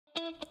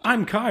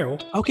I'm Kyle.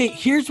 Okay,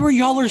 here's where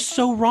y'all are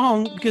so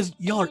wrong because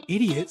y'all are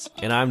idiots.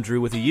 And I'm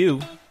Drew with a U.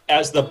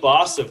 As the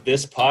boss of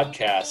this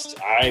podcast,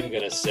 I'm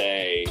going to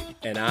say...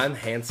 And I'm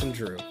Handsome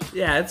Drew.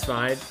 Yeah, it's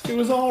fine. It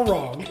was all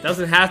wrong. It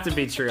doesn't have to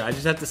be true. I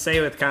just have to say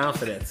it with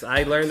confidence.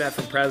 I learned that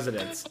from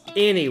presidents.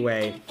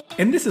 Anyway.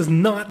 And this is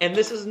not... And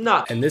this is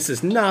not... And this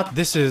is not...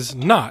 This is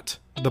not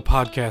the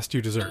podcast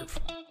you deserve.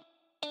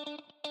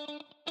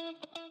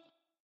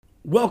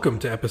 Welcome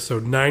to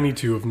episode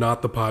 92 of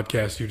Not the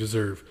Podcast You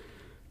Deserve.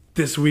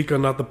 This week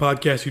on Not the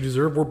Podcast You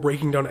Deserve, we're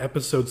breaking down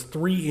episodes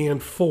 3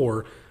 and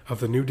 4 of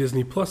the new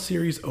Disney Plus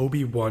series,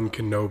 Obi-Wan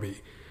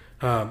Kenobi.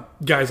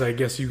 Guys, I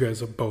guess you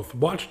guys have both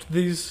watched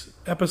these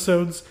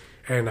episodes,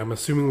 and I'm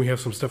assuming we have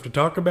some stuff to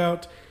talk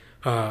about.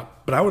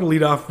 But I would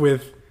lead off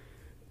with,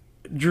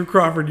 Drew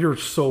Crawford, you're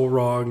so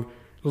wrong.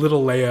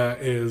 Little Leia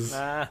is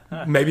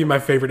maybe my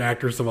favorite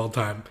actress of all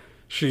time.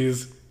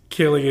 She's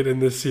killing it in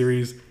this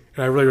series,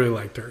 and I really, really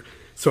liked her.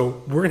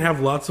 So we're going to have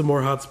lots of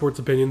more hot sports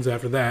opinions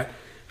after that,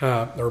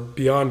 or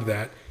beyond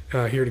that,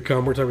 here to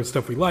come. We're talking about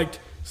stuff we liked,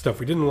 stuff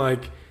we didn't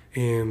like,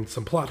 and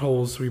some plot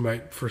holes we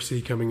might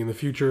foresee coming in the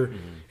future,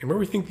 and where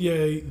we think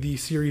the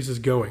series is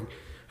going.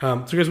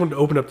 So you guys wanted to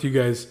open up to you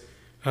guys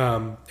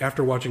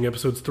after watching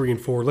episodes 3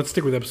 and 4. Let's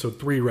stick with episode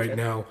 3 right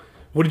now.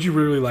 What did you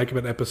really like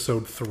about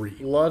episode 3?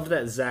 Love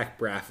that Zach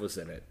Braff was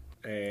in it.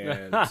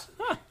 And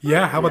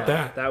yeah, how about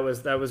that? That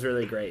was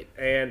really great.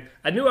 And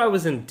I knew I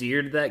was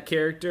endeared to that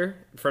character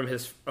from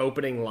his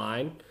opening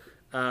line.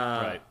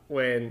 Right.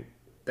 When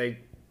they,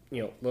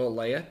 little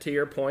Leia, to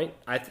your point,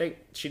 I think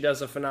she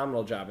does a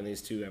phenomenal job in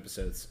these 2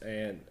 episodes.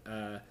 And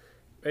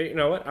you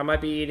know what? I might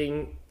be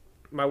eating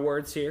my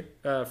words here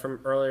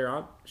from earlier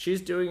on.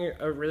 She's doing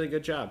a really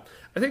good job.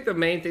 I think the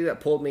main thing that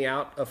pulled me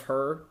out of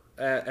her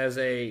as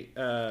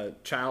a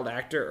child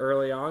actor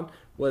early on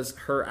was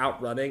her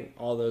outrunning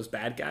all those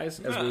bad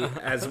guys,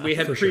 as we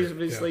had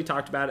previously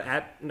talked about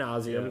ad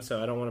nauseum,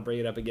 so I don't want to bring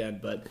it up again,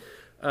 but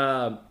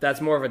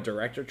that's more of a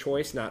director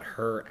choice, not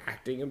her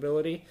acting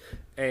ability.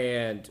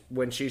 And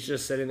when she's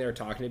just sitting there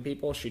talking to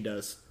people, she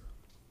does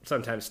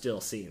sometimes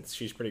steal scenes.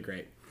 She's pretty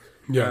great.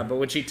 Yeah. But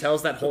when she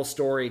tells that whole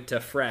story to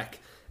Freck,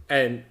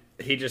 and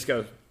he just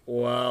goes,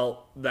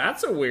 well,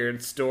 that's a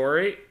weird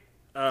story.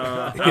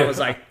 I was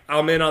like,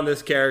 I'm in on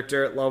this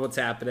character. Love what's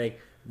happening.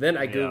 Then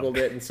I Googled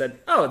it and said,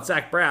 oh, it's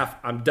Zach Braff.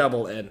 I'm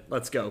double in.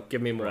 Let's go.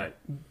 Give me more. Right.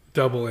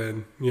 Double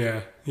in.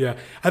 Yeah.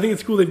 I think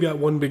it's cool they've got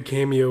one big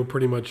cameo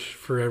pretty much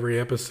for every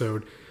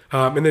episode.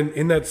 And then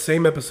in that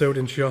same episode,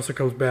 and she also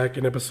comes back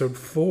in episode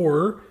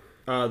 4.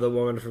 The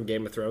woman from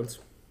Game of Thrones.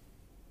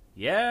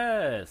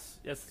 Yes,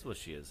 that's what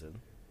she is in.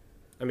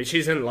 I mean,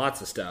 she's in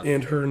lots of stuff.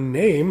 And her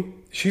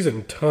name, she's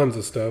in tons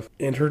of stuff.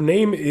 And her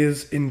name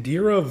is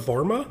Indira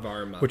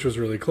Varma. Which was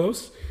really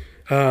close.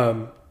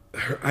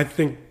 I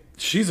think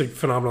she's a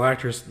phenomenal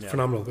actress. Yeah.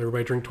 Phenomenal.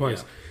 Everybody drink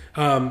twice.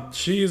 Yeah.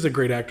 She is a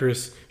great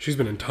actress. She's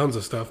been in tons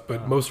of stuff,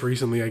 but most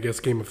recently, I guess,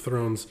 Game of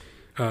Thrones,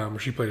 where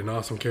she played an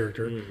awesome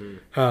character.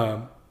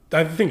 Mm-hmm.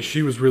 I think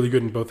she was really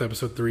good in both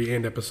episode 3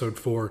 and episode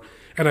 4.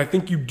 And I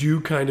think you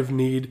do kind of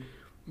need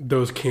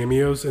those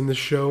cameos in this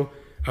show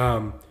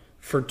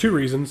for 2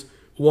 reasons.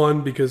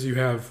 One, because you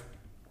have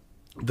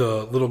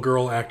the little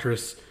girl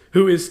actress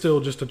who is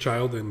still just a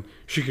child and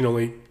she can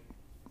only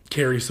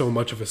carry so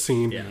much of a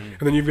scene. Yeah. And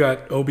then you've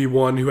got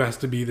Obi-Wan, who has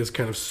to be this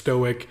kind of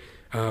stoic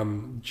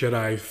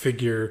Jedi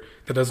figure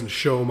that doesn't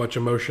show much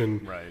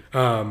emotion.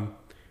 Right.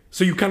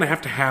 So you kind of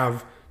have to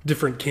have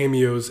different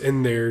cameos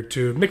in there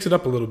to mix it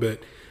up a little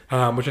bit,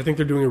 which I think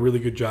they're doing a really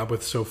good job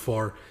with so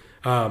far.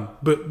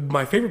 But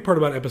my favorite part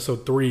about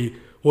episode 3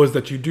 was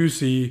that you do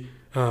see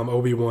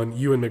Obi-Wan,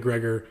 Ewan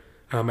McGregor,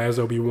 as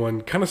Obi-Wan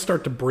kind of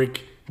start to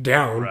break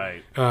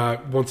down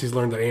once he's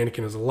learned that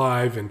Anakin is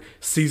alive and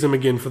sees him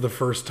again for the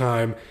first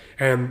time.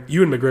 And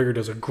Ewan McGregor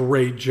does a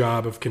great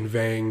job of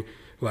conveying,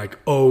 like,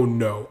 oh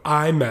no,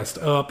 I messed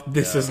up.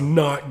 This is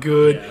not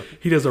good. Yeah.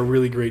 He does a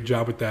really great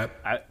job with that.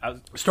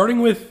 Starting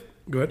with,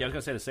 go ahead. Yeah, I was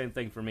going to say the same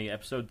thing for me.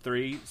 Episode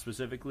 3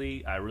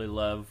 specifically, I really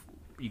love,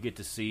 you get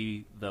to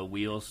see the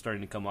wheels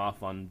starting to come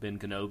off on Ben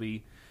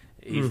Kenobi.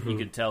 You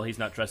can tell he's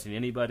not trusting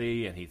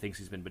anybody, and he thinks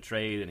he's been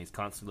betrayed, and he's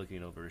constantly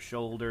looking over his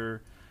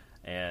shoulder,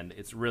 and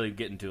it's really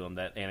getting to him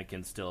that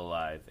Anakin's still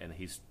alive, and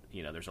he's,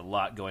 there's a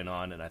lot going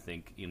on, and I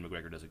think Ian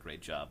McGregor does a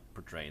great job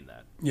portraying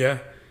that. Yeah,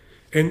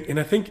 and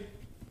I think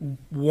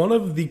one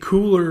of the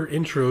cooler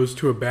intros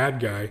to a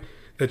bad guy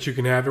that you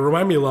can have, it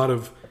reminded me a lot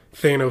of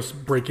Thanos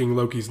breaking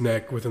Loki's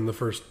neck within the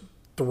first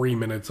 3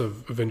 minutes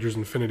of Avengers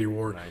Infinity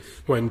War,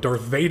 when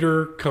Darth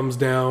Vader comes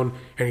down,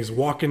 and he's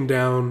walking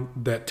down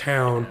that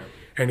town,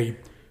 and he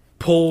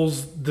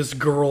pulls this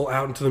girl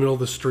out into the middle of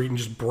the street and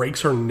just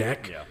breaks her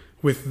neck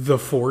with the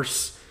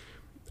Force.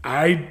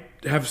 I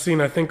have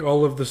seen, I think,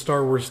 all of the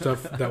Star Wars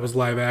stuff that was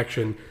live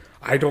action.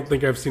 I don't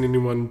think I've seen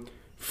anyone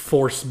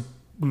Force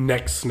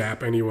neck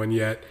snap anyone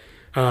yet,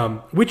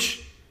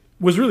 which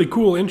was really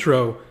cool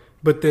intro.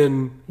 But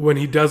then when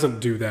he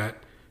doesn't do that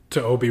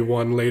to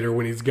Obi-Wan later,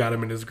 when he's got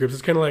him in his grips,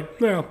 it's kind of like,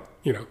 well,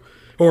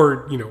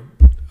 or,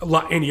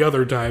 any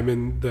other time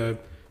in the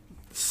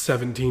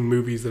 17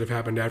 movies that have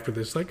happened after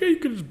this. Like, hey, you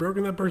could have just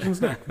broken that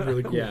person's neck.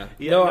 Really cool. Yeah.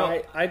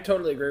 I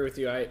totally agree with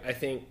you. I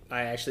think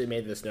I actually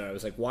made this note. I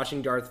was like,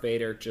 watching Darth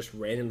Vader just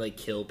randomly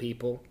kill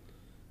people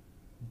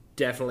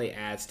definitely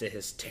adds to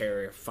his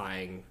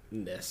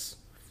terrifyingness.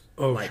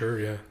 Oh, sure,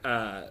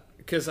 yeah.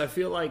 Because I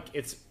feel like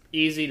it's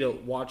easy to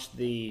watch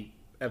the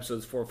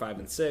episodes 4, 5,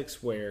 and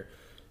 6 where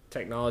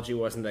technology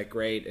wasn't that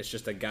great. It's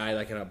just a guy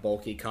like in a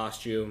bulky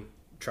costume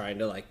trying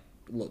to like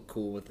look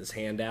cool with his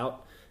hand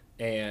out,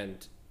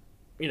 and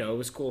you know, it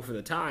was cool for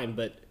the time,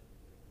 but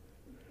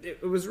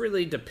it was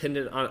really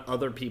dependent on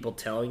other people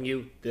telling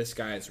you this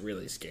guy is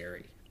really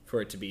scary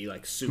for it to be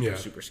like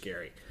super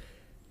scary.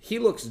 He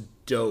looks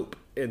dope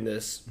in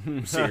this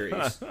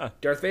series.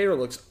 Darth Vader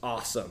looks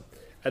awesome.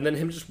 And then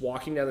him just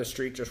walking down the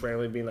street, just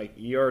randomly being like,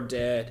 "You're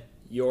dead.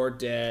 You're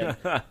dead.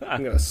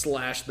 I'm going to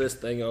slash this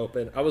thing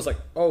open." I was like,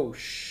 oh,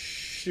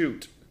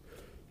 shoot.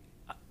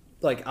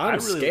 Like, I'm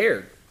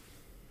scared.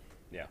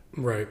 Yeah.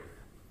 Right.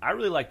 I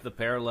really liked the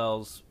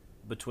parallels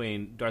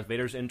between Darth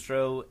Vader's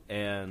intro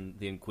and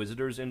the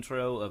Inquisitor's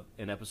intro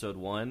in Episode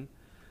 1.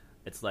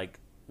 It's like,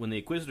 when the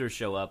Inquisitors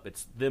show up,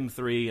 it's them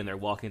three, and they're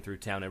walking through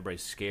town,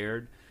 everybody's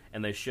scared,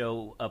 and they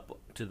show up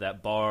to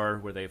that bar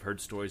where they've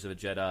heard stories of a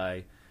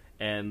Jedi,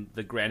 and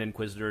the Grand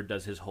Inquisitor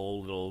does his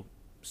whole little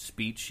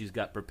speech he's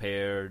got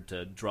prepared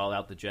to draw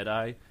out the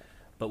Jedi.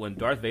 But when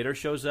Darth Vader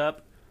shows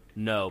up,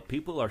 no,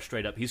 people are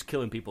straight up, he's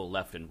killing people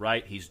left and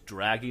right, he's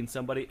dragging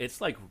somebody. It's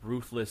like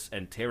ruthless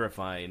and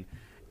terrifying,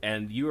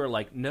 and you are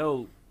like,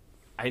 no,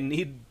 I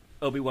need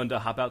Obi-Wan to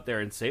hop out there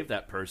and save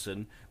that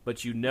person,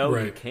 but you know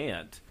you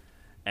can't.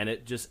 And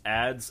it just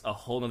adds a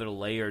whole other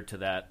layer to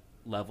that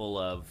level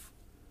of,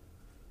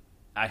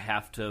 I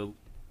have to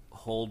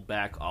hold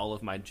back all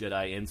of my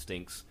Jedi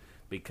instincts,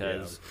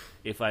 because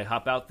if I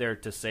hop out there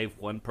to save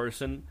one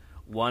person,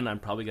 one, I'm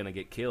probably going to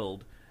get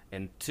killed,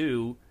 and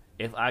two,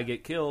 if I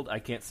get killed, I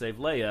can't save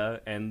Leia,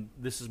 and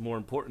this is more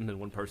important than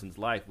one person's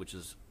life, which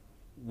is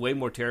way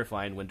more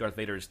terrifying when Darth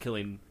Vader is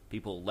killing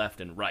people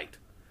left and right.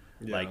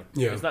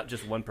 It's not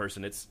just one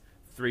person, it's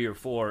 3 or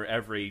 4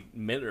 every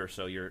minute or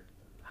so you're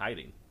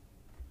hiding.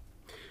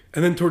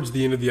 And then towards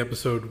the end of the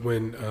episode,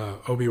 when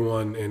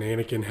Obi-Wan and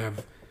Anakin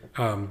have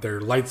their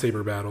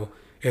lightsaber battle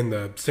and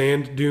the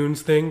sand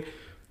dunes thing,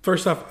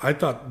 first off, I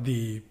thought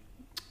the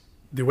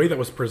way that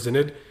was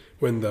presented,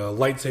 when the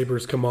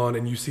lightsabers come on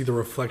and you see the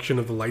reflection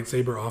of the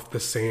lightsaber off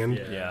the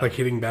sand, like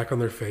hitting back on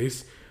their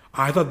face,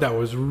 I thought that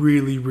was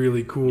really,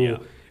 really cool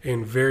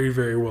and very,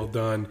 very well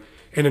done.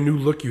 And a new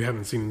look you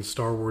haven't seen in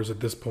Star Wars at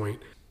this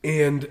point.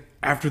 And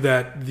after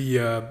that,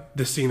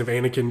 the scene of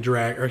Anakin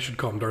or I should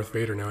call him Darth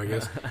Vader now, I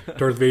guess.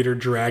 Darth Vader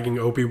dragging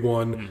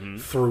Obi-Wan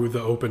through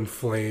the open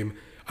flame.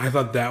 I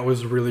thought that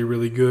was really,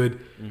 really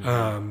good.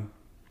 And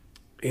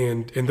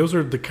those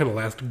are the kind of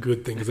last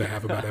good things I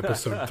have about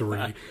Episode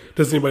 3.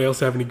 Does anybody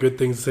else have any good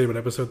things to say about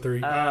Episode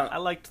 3? I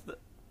liked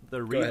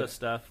the Reva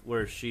stuff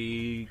where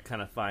she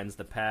kind of finds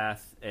the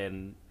path,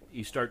 and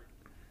you start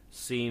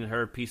seeing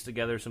her piece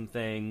together some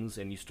things,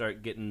 and you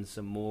start getting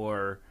some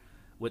more,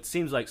 what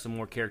seems like some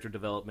more character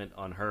development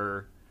on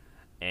her.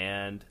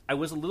 And I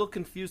was a little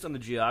confused on the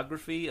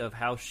geography of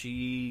how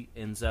she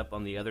ends up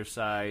on the other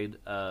side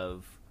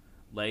of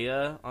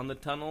Leia on the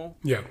tunnel.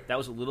 Yeah. That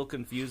was a little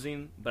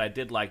confusing, but I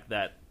did like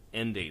that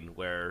ending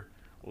where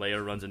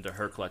Leia runs into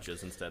her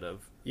clutches instead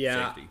of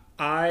safety.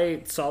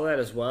 I saw that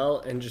as well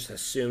and just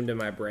assumed in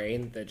my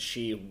brain that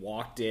she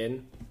walked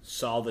in,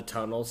 saw the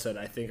tunnel, said,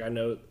 "I think I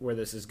know where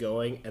this is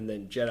going," and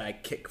then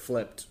Jedi kick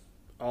flipped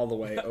all the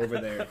way over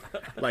there,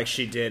 like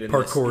she did in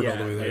parkour all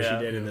the way there.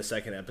 She did in the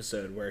second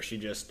episode, where she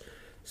just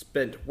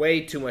spent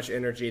way too much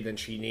energy than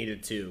she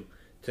needed to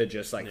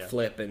just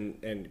flip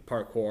and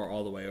parkour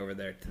all the way over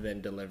there to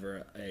then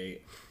deliver a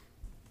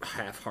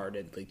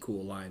half-heartedly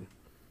cool line.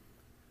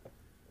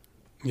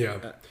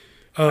 Yeah.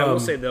 I will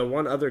say the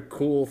one other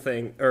cool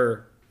thing,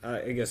 or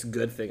I guess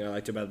good thing I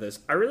liked about this,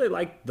 I really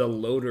liked the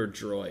loader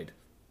droid.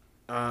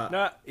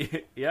 I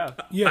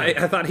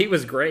thought he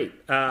was great.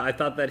 I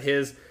thought that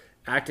his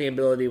acting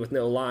ability with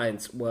no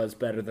lines was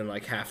better than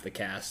like half the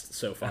cast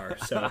so far.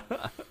 So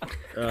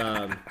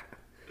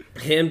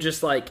him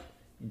just like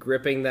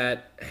gripping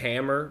that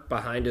hammer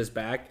behind his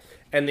back,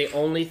 and the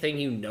only thing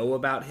you know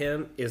about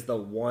him is the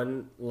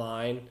one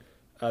line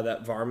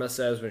that Varma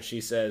says when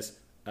she says,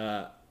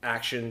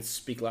 "Actions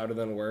speak louder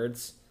than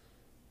words,"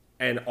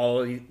 and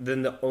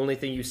then the only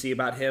thing you see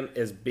about him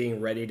is being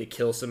ready to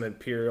kill some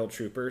Imperial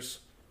troopers.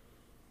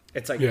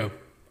 It's like,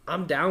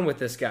 I'm down with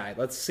this guy.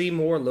 Let's see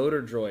more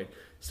loader droid.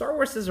 Star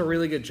Wars does a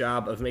really good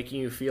job of making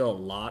you feel a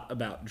lot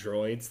about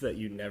droids that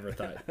you never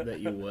thought that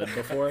you would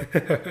before.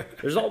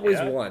 There's always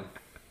one.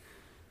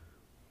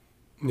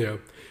 Yeah.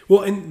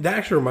 Well, and that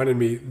actually reminded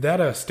me, that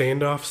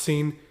standoff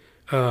scene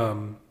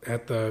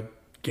at the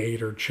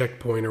gate or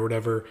checkpoint or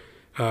whatever,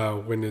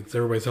 when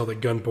everybody's held at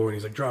gunpoint,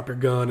 he's like, "Drop your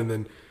gun," and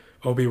then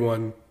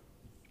Obi-Wan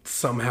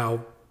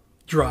somehow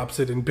drops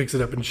it and picks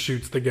it up and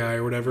shoots the guy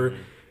or whatever.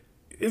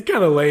 It's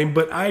kind of lame,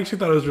 but I actually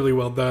thought it was really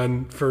well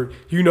done. For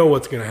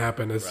what's going to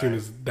happen as soon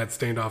as that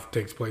standoff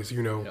takes place.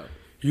 You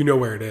know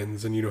where it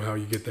ends, and you know how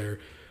you get there.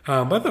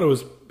 But I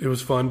thought it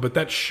was fun. But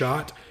that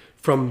shot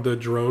from the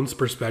drone's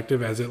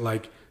perspective as it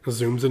like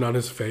zooms in on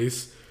his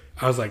face,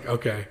 I was like,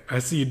 okay, I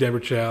see you,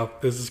 Deborah Chow.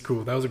 This is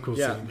cool. That was a cool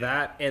scene.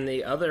 That and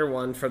the other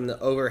one from the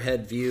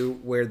overhead view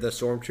where the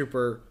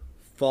stormtrooper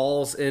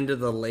falls into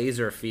the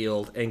laser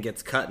field and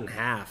gets cut in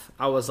half.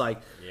 I was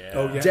like,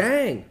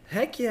 dang,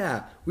 heck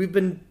yeah. We've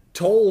been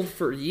told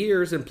for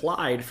years,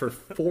 implied for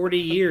 40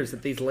 years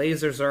that these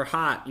lasers are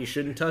hot. You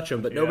shouldn't touch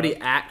them. But nobody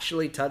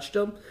actually touched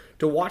them.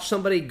 To watch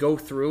somebody go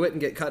through it and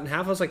get cut in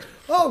half, I was like,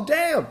 oh,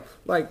 damn.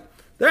 Like,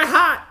 they're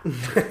hot.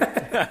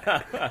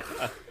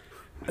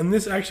 And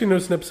this actually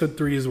notes in episode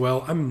 3 as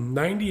well. I'm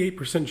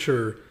 98%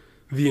 sure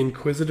the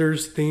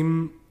Inquisitor's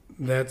theme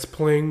that's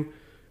playing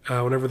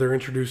whenever they're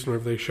introduced and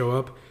whenever they show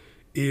up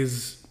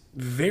is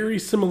very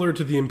similar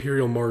to the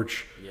Imperial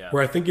March,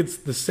 where I think it's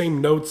the same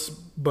notes,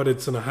 but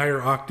it's in a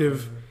higher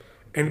octave,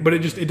 but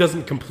it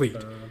doesn't complete.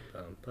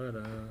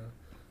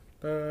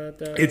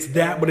 It's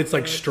that, but it's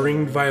like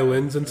stringed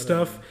violins and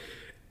stuff,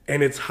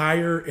 and it's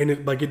higher, and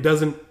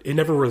it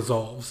never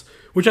resolves,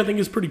 which I think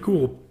is pretty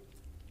cool.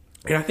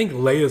 And I think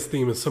Leia's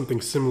theme is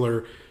something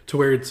similar to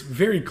where it's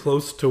very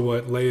close to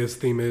what Leia's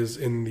theme is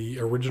in the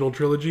original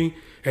trilogy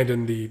and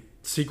in the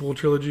sequel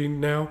trilogy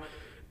now,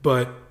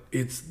 but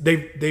it's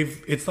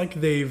like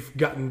they've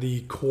gotten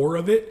the core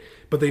of it,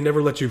 but they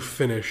never let you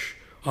finish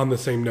on the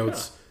same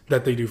notes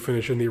that they do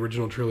finish in the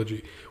original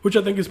trilogy, which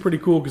I think is pretty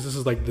cool because this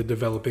is like the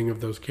developing of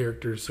those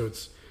characters, so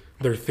it's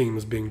their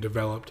themes being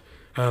developed.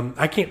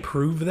 I can't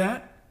prove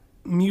that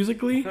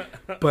musically,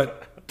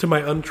 but to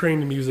my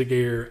untrained music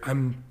ear,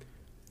 I'm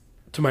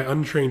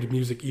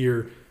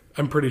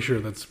pretty sure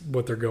that's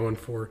what they're going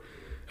for.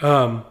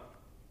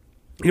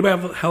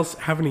 Anybody else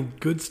have any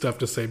good stuff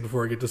to say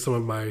before I get to some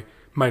of my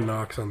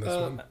knocks on this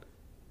one?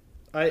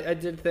 I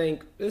did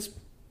think this.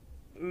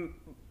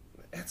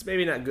 It's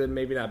maybe not good,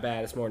 maybe not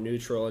bad. It's more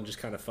neutral and just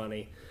kind of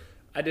funny.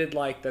 I did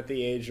like that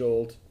the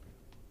age-old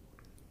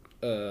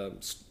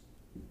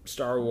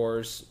Star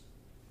Wars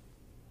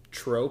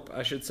trope,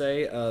 I should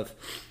say, of,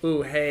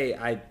 ooh, hey,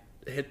 I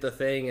hit the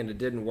thing and it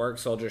didn't work,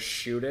 so I'll just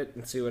shoot it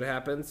and see what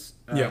happens.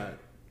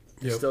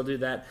 Still do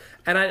that.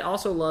 And I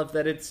also love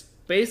that it's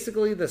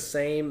basically the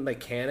same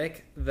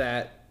mechanic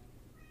that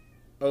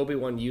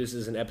Obi-Wan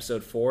uses in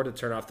episode 4 to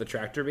turn off the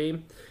tractor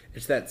beam.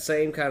 It's that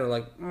same kind of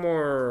like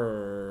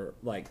more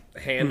like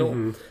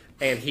handle,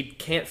 and he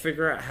can't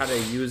figure out how to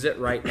use it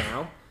right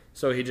now,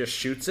 so he just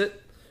shoots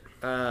it.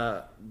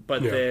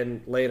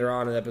 Then later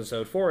on in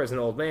episode 4, as an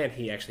old man,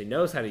 he actually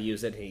knows how to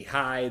use it. And he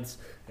hides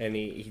and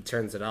he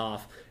turns it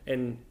off,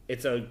 and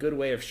it's a good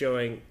way of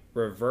showing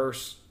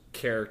reverse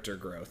character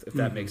growth, if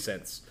that makes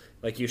sense.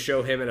 Like you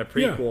show him in a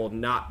prequel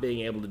not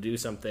being able to do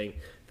something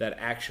that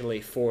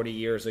actually 40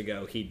 years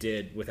ago he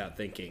did without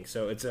thinking.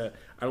 So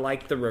I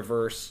like the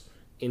reverse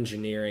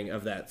engineering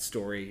of that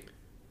story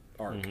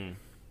arc.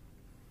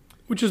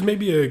 Which is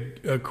maybe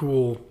a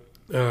cool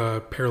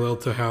parallel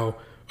to how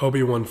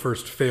Obi-Wan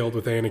first failed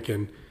with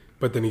Anakin,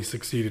 but then he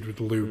succeeded with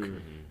Luke,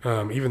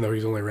 even though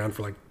he's only around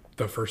for like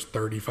the first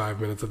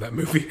 35 minutes of that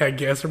movie, I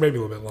guess, or maybe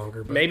a little bit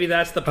longer. But, maybe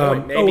that's the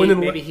point.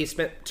 Maybe he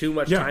spent too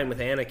much time with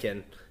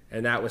Anakin,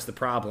 and that was the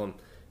problem.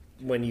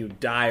 When you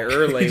die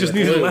early, he just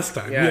needed less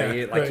time.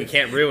 You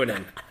can't ruin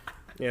him.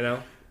 You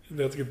know,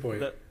 that's a good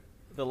point.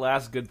 The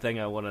last good thing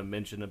I want to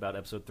mention about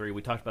Episode 3,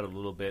 we talked about it a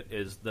little bit,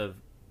 is the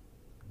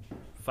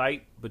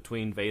fight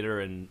between Vader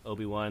and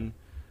Obi-Wan.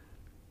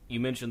 You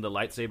mentioned the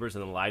lightsabers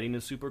and the lighting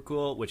is super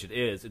cool, which it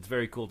is. It's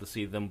very cool to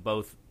see them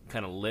both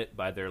kind of lit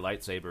by their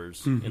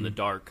lightsabers in the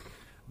dark.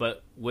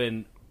 But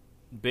when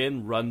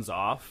Ben runs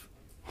off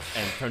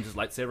and turns his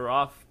lightsaber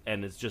off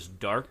and it's just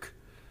dark,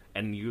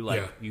 and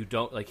you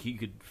don't, like, he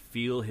could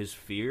feel his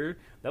fear,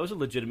 that was a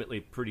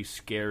legitimately pretty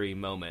scary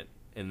moment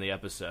in the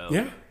episode.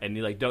 Yeah. And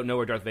you, like, don't know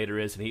where Darth Vader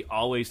is, and he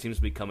always seems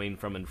to be coming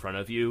from in front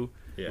of you,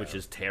 which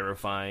is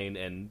terrifying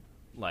and,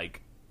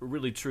 like,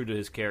 really true to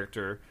his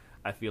character.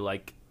 I feel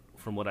like,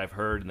 from what I've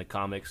heard in the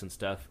comics and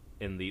stuff,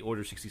 in the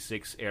Order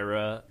 66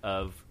 era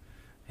of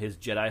his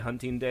Jedi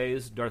hunting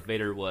days, Darth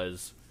Vader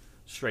was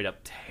straight up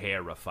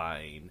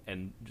terrifying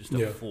and just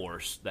a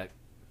force that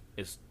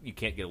you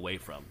can't get away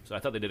from. So I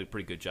thought they did a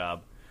pretty good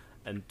job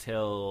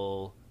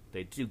until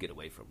they do get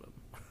away from him.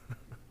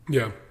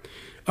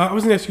 I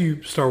was going to ask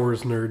you, Star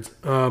Wars nerds.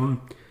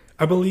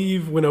 I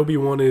believe when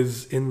Obi-Wan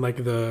is in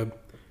like the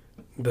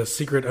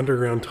secret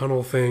underground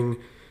tunnel thing,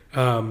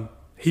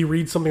 he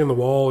reads something on the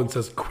wall and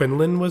says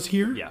Quinlan was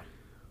here. Yeah.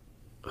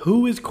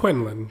 Who is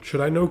Quinlan?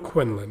 Should I know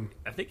Quinlan?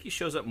 I think he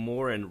shows up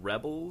more in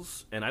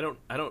Rebels, and I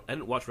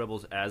didn't watch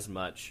Rebels as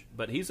much,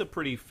 but he's a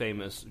pretty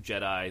famous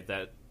Jedi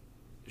that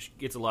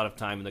gets a lot of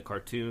time in the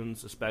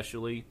cartoons,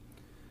 especially.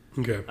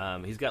 Okay.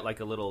 He's got like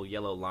a little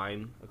yellow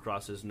line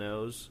across his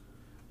nose.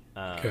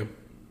 Okay.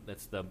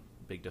 That's the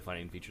big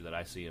defining feature that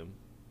I see him.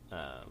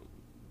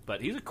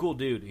 But he's a cool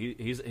dude.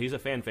 He's a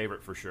fan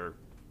favorite for sure.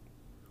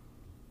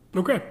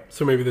 Okay,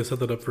 so maybe they set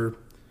that up for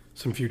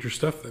some future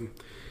stuff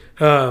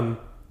then.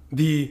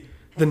 The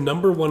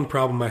number one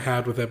problem I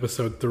had with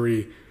episode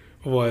 3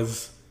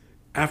 was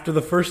after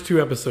the first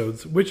 2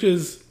 episodes, which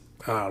is,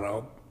 I don't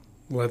know,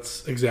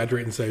 let's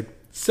exaggerate and say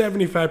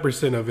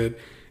 75% of it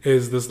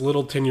is this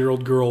little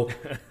 10-year-old girl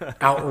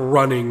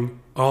outrunning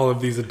all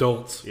of these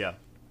adults. Yeah.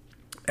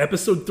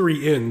 Episode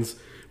 3 ends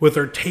with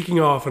her taking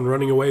off and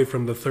running away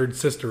from the third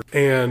sister.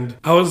 And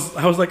I was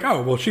like,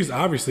 oh, well, she's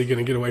obviously going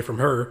to get away from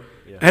her.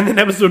 Yeah. And then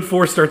episode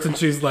 4 starts and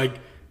she's like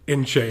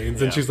in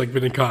chains and she's like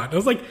been caught. And I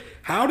was like,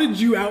 how did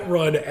you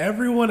outrun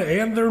everyone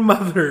and their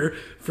mother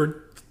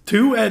for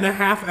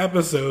 2.5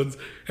 episodes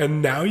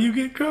and now you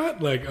get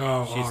caught? Like,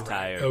 oh, she's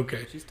tired.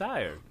 Okay. She's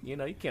tired. You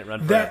can't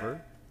run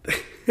forever.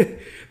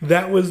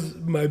 That was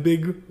my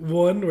big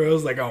one where I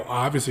was like, oh,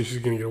 obviously she's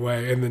going to get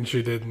away. And then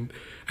she didn't.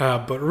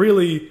 But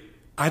really,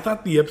 I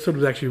thought the episode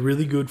was actually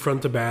really good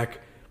front to back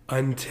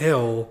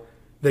until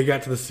they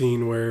got to the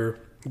scene where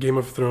Game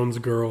of Thrones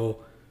girl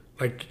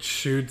like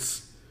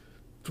shoots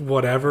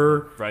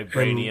whatever,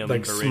 vibranium, and,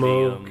 like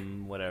smoke,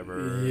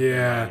 whatever.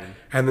 Yeah,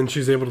 and then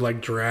she's able to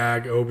like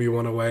drag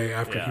Obi-Wan away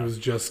after he was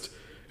just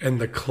in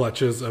the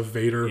clutches of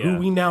Vader, who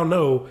we now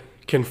know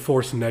can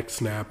force neck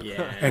snap,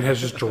 and has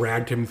just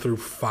dragged him through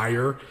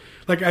fire.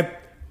 Like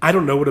I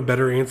don't know what a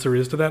better answer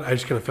is to that. I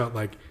just kind of felt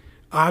like,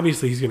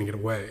 obviously he's going to get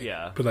away.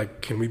 Yeah. But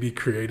like, can we be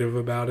creative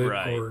about it,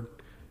 or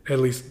at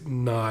least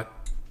not?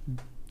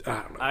 I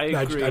don't know. I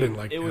agree. I didn't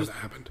like how that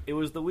happened. It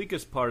was the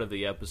weakest part of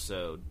the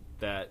episode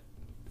that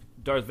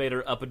Darth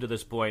Vader, up until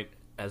this point,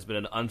 has been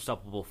an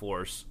unstoppable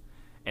force,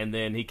 and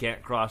then he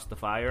can't cross the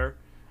fire.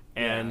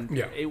 And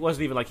it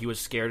wasn't even like he was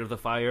scared of the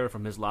fire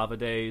from his lava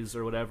days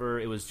or whatever.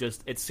 It was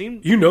just, it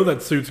seemed...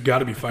 that suit's got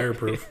to be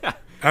fireproof.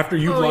 After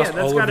you've lost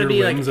all of your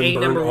limbs and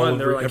burned all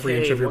over every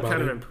inch of your body. What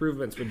kind of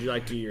improvements would you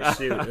like to your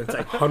suit? And it's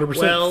like,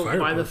 100% well,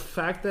 fireproof. by the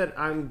fact that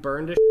I'm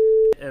burned to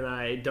and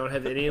I don't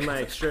have any of my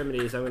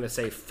extremities, I'm going to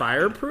say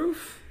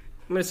fireproof?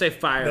 I'm going to say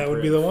fireproof. That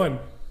would be the one.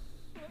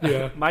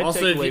 Yeah. My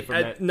also, takeaway from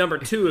that... number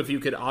 2, if you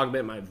could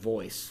augment my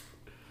voice.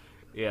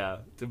 Yeah,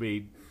 to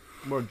be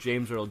more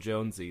James Earl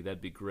Jonesy,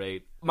 that'd be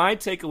great. My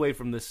takeaway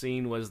from the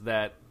scene was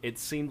that it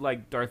seemed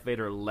like Darth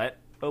Vader let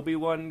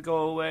Obi-Wan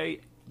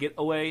get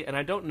away, and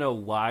I don't know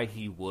why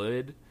he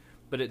would,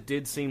 but it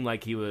did seem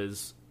like he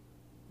was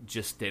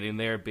just standing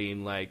there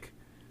being like,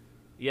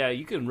 yeah,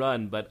 you can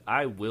run, but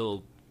I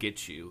will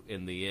get you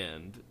in the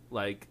end.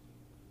 Like,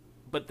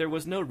 but there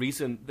was no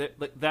reason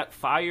that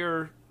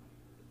fire,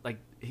 like,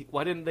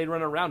 why didn't they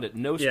run around it?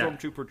 No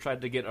stormtrooper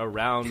tried to get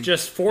around.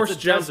 Just force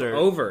jump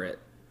over it.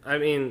 I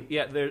mean,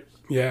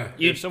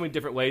 there's so many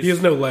different ways. He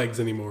has no legs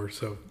anymore,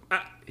 so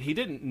he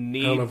didn't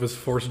need. I don't know if his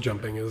force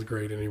jumping is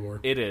great anymore.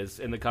 It is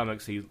in the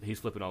comics. He's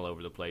flipping all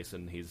over the place,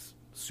 and he's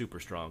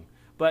super strong.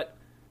 But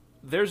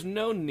there's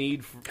no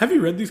need for. Have you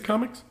read these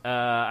comics?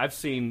 I've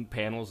seen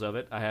panels of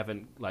it. I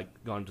haven't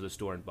gone to the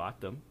store and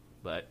bought them,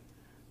 but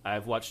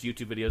I've watched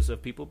YouTube videos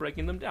of people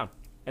breaking them down,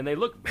 and they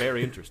look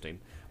very interesting.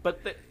 But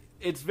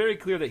it's very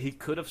clear that he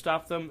could have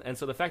stopped them, and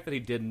so the fact that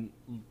he didn't.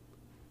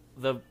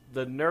 The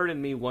nerd in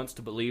me wants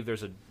to believe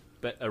there's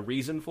a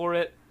reason for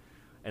it,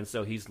 and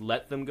so he's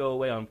let them go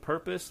away on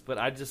purpose. But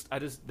I just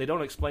they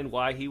don't explain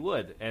why he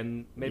would,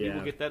 and maybe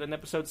we'll get that in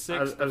episode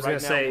 6. I was going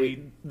to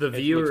say the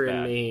viewer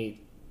in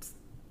me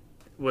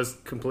was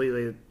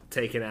completely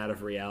taken out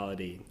of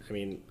reality. I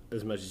mean,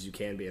 as much as you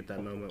can be at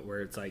that moment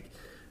where it's like,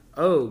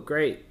 oh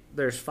great,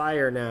 there's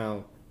fire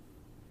now,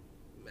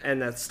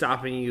 and that's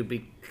stopping you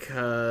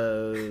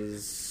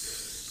because.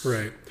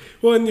 Right.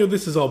 Well, and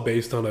this is all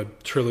based on a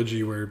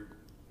trilogy where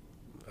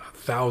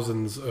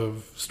thousands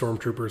of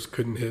stormtroopers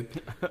couldn't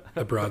hit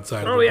the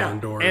broadside of the barn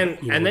door.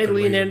 And they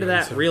lean into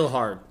that real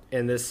hard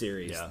in this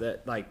series.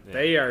 That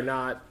they are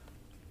not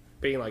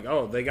being like,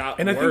 oh, they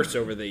got worse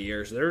over the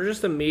years. They're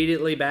just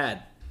immediately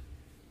bad.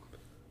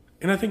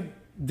 And I think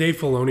Dave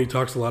Filoni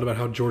talks a lot about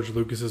how George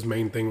Lucas's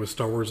main thing with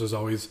Star Wars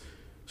always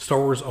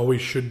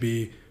should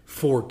be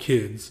for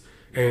kids,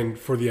 and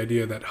for the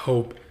idea that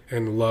hope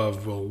and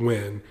love will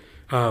win.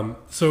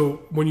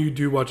 So when you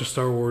do watch a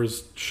Star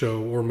Wars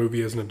show or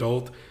movie as an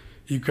adult,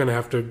 you kind of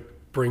have to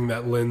bring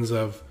that lens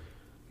of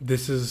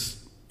this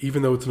is,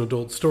 even though it's an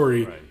adult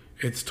story,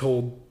 it's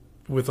told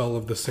with all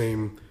of the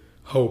same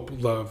hope,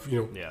 love,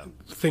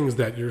 things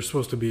that you're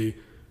supposed to be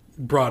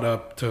brought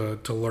up to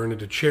learn and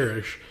to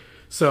cherish.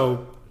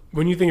 So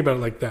when you think about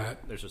it like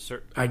that, there's a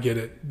certain. I get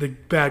it. The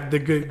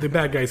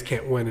bad guys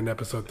can't win in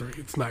episode 3.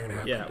 It's not going to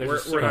happen. Yeah,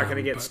 we're not going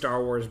to get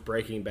Star Wars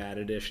Breaking Bad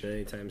edition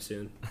anytime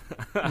soon.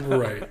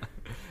 Right.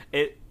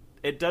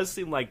 It does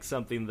seem like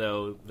something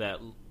though that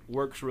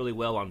works really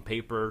well on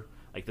paper.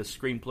 Like the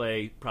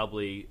screenplay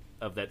probably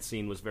of that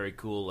scene was very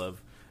cool.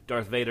 Of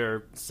Darth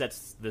Vader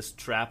sets this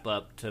trap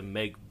up to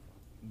make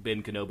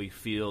Ben Kenobi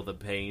feel the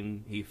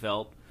pain he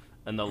felt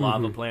in the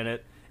lava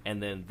planet,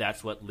 and then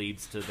that's what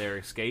leads to their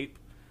escape.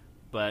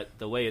 But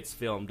the way it's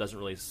filmed doesn't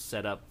really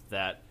set up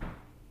that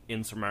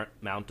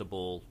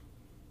insurmountable,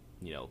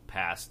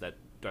 pass that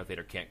Darth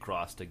Vader can't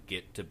cross to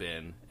get to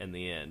Ben in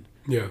the end.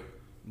 Yeah.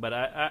 But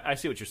I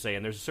see what you're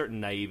saying. There's a certain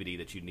naivety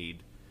that you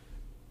need,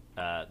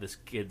 this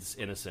kid's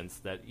innocence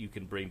that you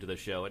can bring to the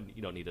show, and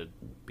you don't need to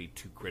be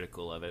too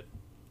critical of it.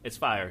 It's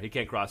fire. He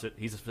can't cross it.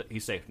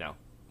 He's safe now.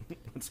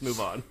 Let's move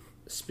on.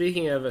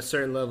 speaking of a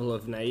certain level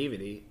of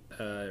naivety,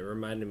 it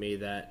reminded me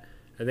that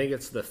I think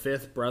it's the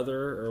fifth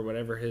brother or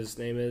whatever his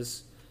name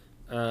is.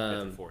 Fifth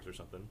or fourth or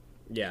something.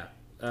 Yeah.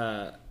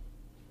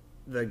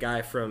 The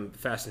guy from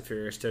Fast and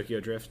Furious Tokyo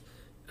Drift.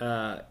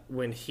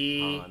 When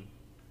he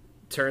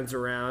turns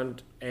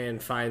around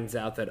and finds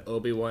out that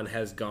Obi-Wan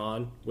has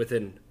gone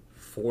within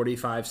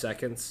 45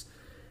 seconds,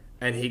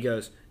 and he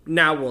goes,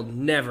 "Now we'll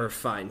never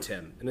find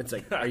him." And it's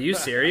like, are you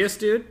serious,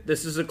 dude?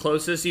 This is the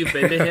closest you've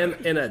been to him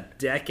in a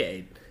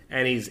decade.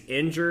 And he's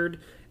injured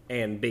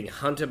and being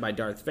hunted by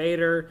Darth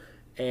Vader,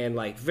 and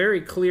like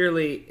very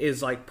clearly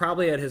is like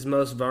probably at his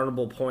most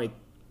vulnerable point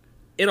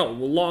in a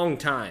long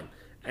time.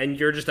 And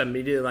you're just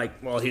immediately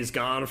like, well, he's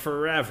gone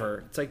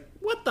forever. It's like,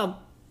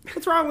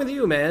 what's wrong with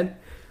you, man?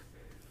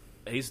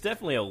 He's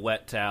definitely a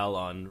wet towel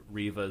on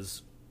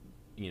Reva's,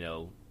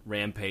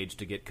 rampage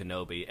to get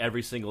Kenobi.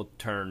 Every single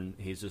turn,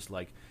 he's just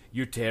like,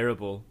 "You're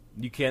terrible.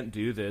 You can't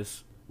do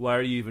this. Why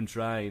are you even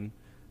trying?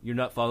 You're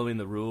not following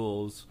the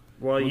rules.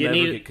 Well, we'll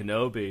never get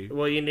Kenobi."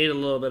 Well, you need a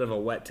little bit of a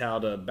wet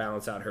towel to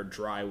balance out her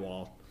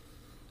drywall.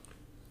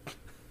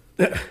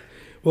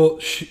 Well,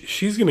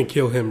 she's going to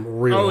kill him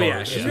real hard. Oh,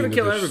 yeah. She's going to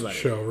kill everybody.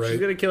 Show, right? She's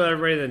going to kill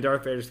everybody, then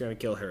Darth Vader's going to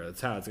kill her.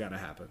 That's how it's got to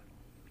happen.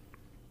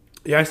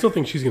 Yeah, I still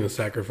think she's going to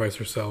sacrifice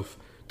herself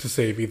to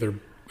save either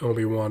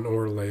Obi-Wan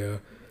or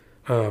Leia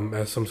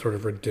as some sort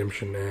of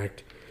redemption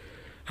act.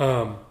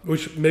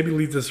 Which maybe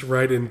leads us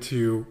right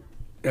into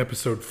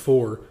episode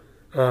 4,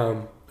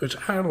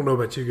 which I don't know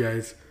about you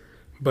guys,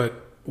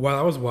 but while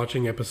I was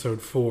watching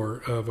episode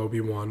 4 of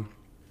Obi-Wan,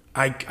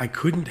 I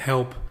couldn't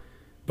help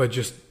but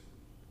just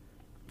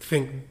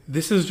think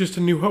this is just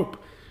a New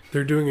Hope.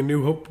 They're doing a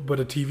New Hope, but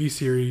a TV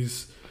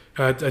series,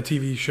 a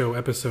TV show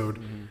episode,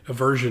 a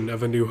version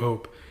of a New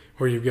Hope,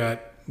 where you've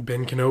got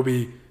Ben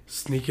Kenobi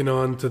sneaking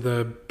on to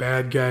the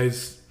bad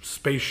guy's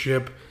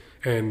spaceship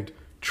and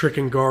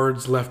tricking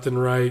guards left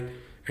and right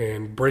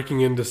and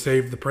breaking in to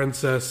save the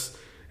princess,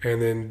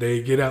 and then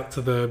they get out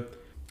to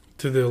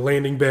the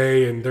landing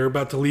bay and they're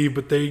about to leave,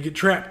 but they get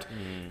trapped,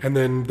 and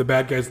then the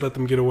bad guys let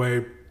them get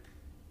away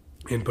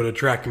and put a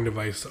tracking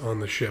device on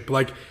the ship.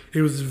 Like,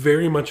 it was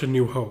very much a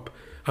New Hope.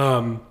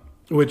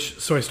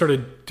 So I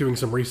started doing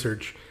some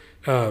research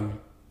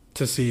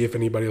to see if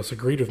anybody else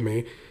agreed with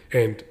me.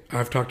 And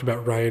I've talked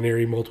about Ryan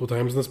Airy multiple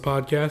times in this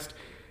podcast.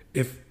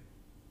 If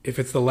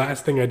it's the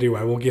last thing I do,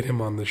 I will get him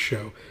on this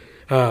show.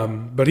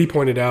 But he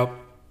pointed out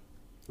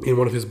in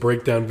one of his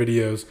breakdown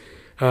videos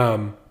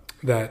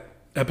that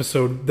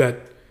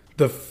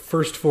the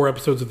first 4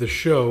 episodes of the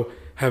show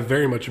have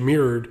very much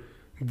mirrored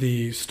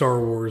the Star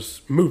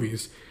Wars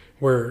movies,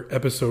 where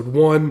episode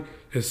 1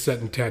 is set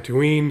in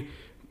Tatooine.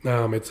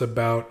 It's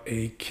about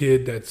a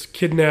kid that's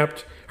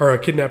kidnapped, or a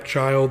kidnapped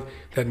child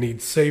that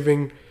needs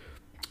saving.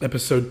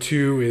 Episode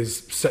 2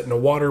 is set in a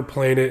water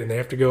planet, and they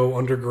have to go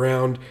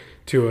underground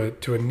to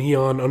a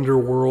neon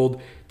underworld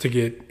to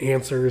get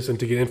answers and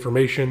to get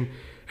information,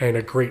 and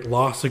a great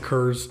loss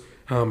occurs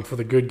for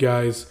the good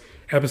guys.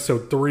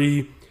 Episode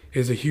 3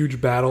 is a huge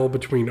battle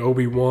between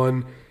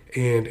Obi-Wan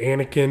and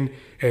Anakin,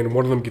 and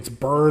one of them gets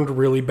burned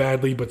really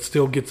badly but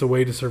still gets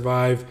away to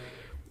survive.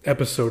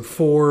 Episode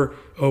 4,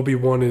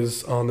 Obi-Wan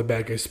is on the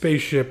bad guy's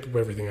spaceship,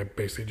 everything I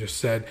basically just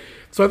said.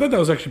 So I thought that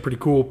was actually pretty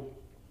cool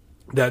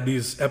that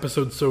these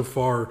episodes so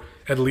far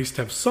at least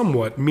have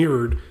somewhat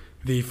mirrored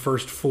the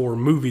first 4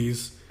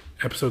 movies,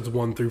 episodes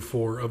 1 through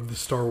 4 of the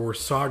Star Wars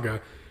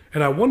saga.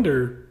 And I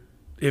wonder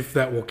if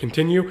that will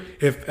continue.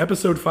 If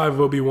episode 5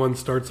 of Obi-Wan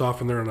starts off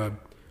and they're on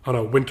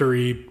a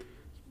wintry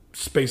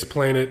space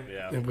planet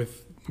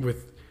with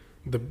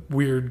the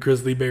weird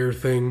grizzly bear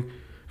thing,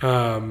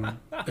 the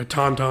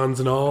tauntauns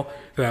and all,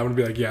 then I would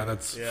be like, yeah,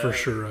 that's for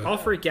sure I'll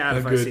freak out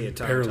if I see a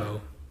tauntaun.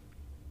 Parallel.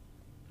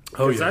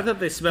 Oh yeah, I thought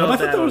they smelled I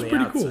thought that was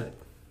pretty outside.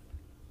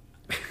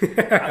 Cool.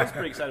 I was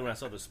pretty excited when I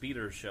saw the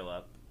speeders show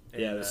up.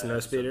 Yeah, the snow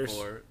speeders.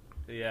 4.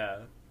 Yeah,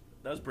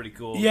 that was pretty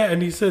cool. Yeah,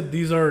 and he said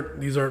these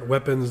aren't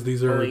weapons.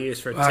 These are only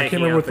used for I can't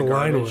remember what the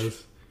line garbage.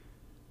 was.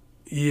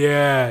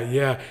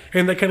 Yeah,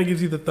 and that kind of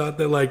gives you the thought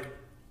that like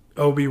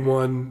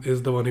Obi-Wan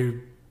is the one who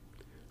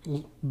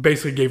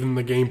basically gave them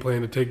the game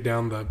plan to take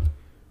down the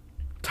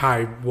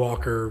TIE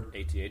Walker.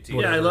 AT-AT.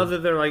 Yeah, I love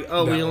that they're like,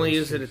 oh, That we only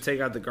was use it to take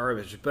out the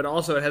garbage, but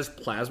also it has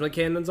plasma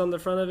cannons on the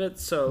front of it,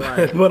 so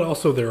like, But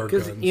also there are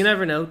because guns. you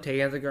never know,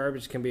 taking out the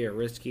garbage can be a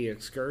risky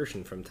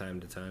excursion from time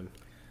to time.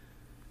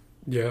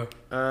 Yeah.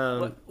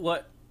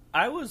 What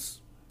I was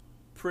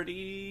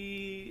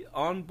pretty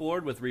on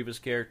board with Reva's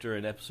character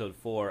in episode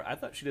 4. I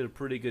thought she did a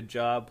pretty good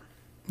job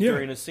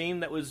during a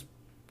scene that was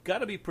got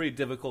to be pretty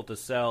difficult to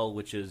sell,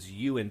 which is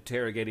you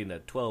interrogating a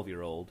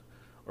 12-year-old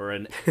or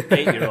an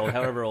 8-year-old,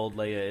 however old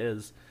Leia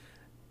is.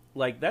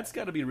 Like, that's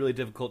got to be really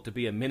difficult to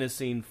be a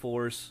menacing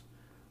force.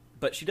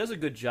 But she does a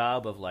good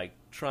job of, like,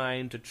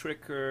 trying to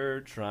trick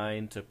her,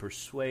 trying to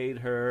persuade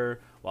her,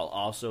 while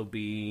also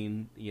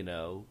being, you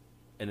know,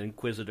 an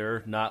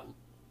inquisitor, not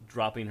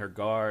dropping her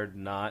guard,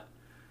 not,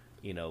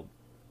 you know,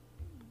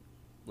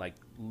 like,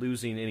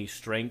 losing any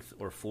strength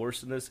or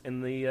force in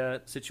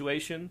the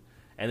situation.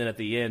 And then at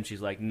the end,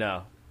 she's like,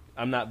 no,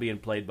 I'm not being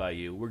played by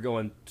you. We're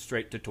going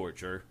straight to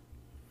torture.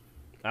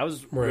 I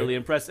was really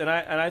impressed, and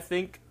I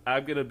think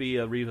I'm gonna be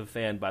a Reva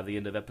fan by the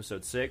end of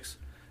episode 6.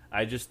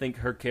 I just think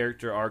her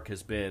character arc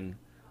has been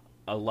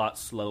a lot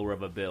slower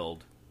of a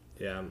build.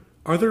 Yeah.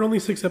 Are there only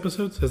 6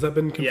 episodes? Has that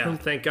been confirmed?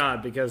 Yeah, thank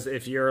God, because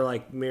if you're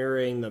like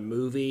mirroring the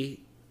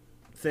movie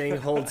thing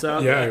holds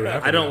up,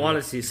 I don't want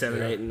to see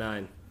 7, 8, and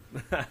 9.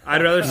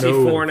 I'd rather see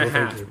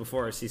 4.5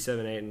 before I see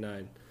 7, 8,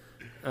 and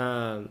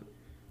 9.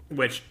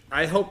 Which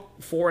I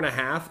hope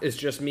 4.5 is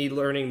just me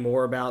learning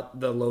more about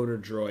the loader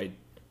droid,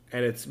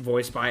 and it's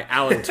voiced by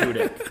Alan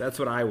Tudyk. That's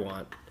what I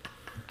want.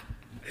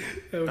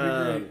 That would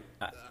be great.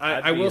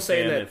 I will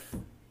say that.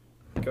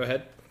 Go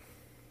ahead.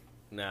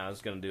 No, I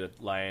was going to do a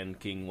Lion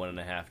King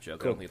 1.5 joke.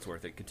 Cool. I don't think it's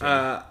worth it.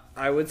 Continue.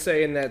 I would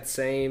say in that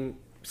same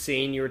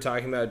scene you were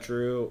talking about,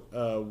 Drew,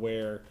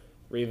 where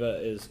Reva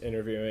is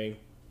interviewing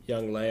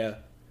young Leia,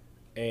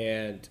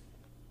 and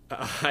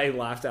I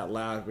laughed out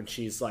loud when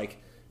she's like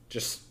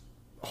just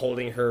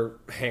holding her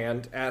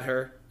hand at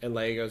her, and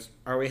Leia goes,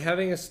 "Are we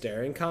having a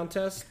staring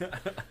contest?"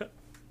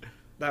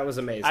 That was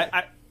amazing.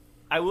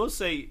 I will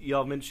say,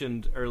 y'all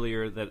mentioned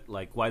earlier that,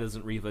 like, why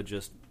doesn't Reva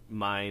just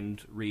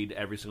mind read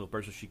every single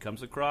person she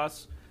comes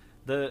across?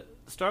 The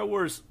Star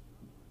Wars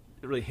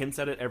really hints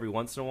at it every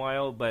once in a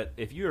while, but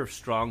if you're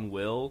strong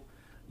will,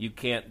 you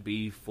can't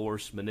be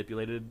force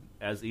manipulated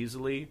as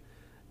easily.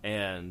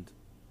 And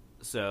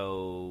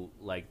so,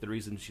 like, the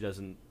reason she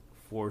doesn't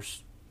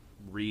force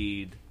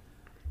read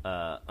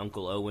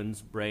Uncle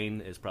Owen's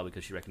brain is probably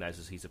because she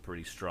recognizes he's a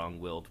pretty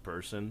strong-willed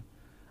person.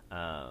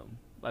 I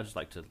just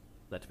like to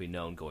that to be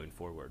known going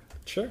forward.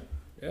 Sure.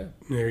 Yeah.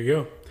 There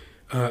you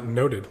go.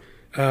 Noted.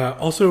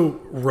 Also,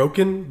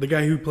 Roken, the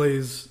guy who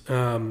plays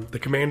the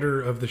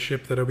commander of the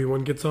ship that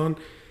Obi-Wan gets on,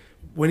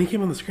 when he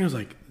came on the screen, I was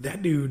like,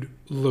 that dude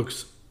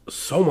looks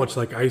so much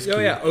like Ice Cube. Oh,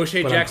 yeah.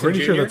 O'Shea Jackson I'm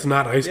pretty Jr.? sure that's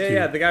not Ice Cube.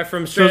 Yeah, the guy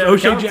from Straight Outta Outta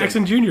O'Shea Compton.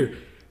 Jackson Jr.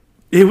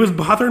 It was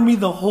bothering me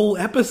the whole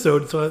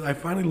episode, so I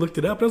finally looked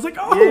it up, and I was like,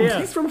 oh,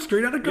 he's from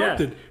Straight Outta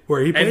Compton,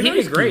 where he played and he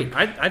Ice did great. Cube.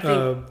 I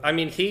think. I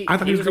mean, he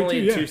was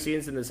only in 2 yeah.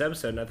 scenes in this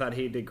episode, and I thought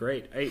he did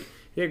great. He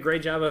did a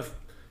great job of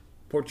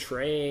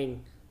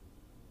portraying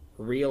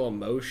real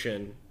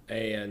emotion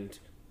and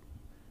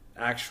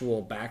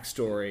actual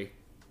backstory.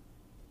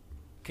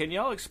 Can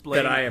y'all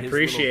explain that I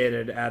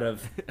appreciated out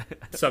of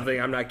something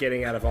I'm not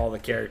getting out of all the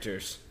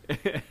characters?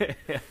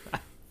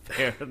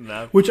 Fair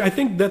enough. Which I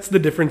think that's the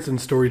difference in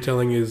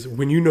storytelling is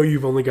when you know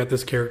you've only got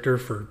this character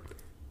for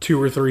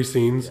 2 or 3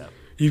 scenes,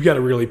 you've got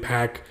to really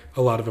pack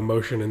a lot of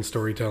emotion and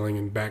storytelling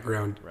and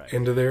background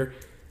into there.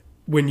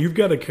 When you've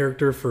got a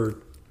character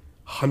for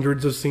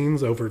hundreds of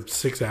scenes over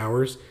 6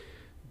 hours,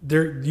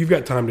 you've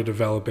got time to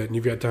develop it, and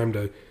you've got time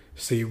to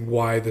see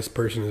why this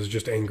person is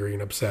just angry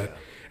and upset.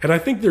 And I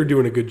think they're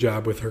doing a good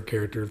job with her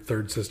character,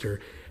 Third Sister,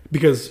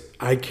 because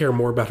I care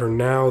more about her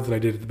now than I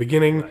did at the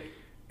beginning,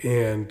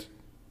 and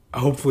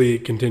hopefully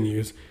it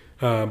continues.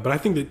 But I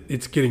think that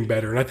it's getting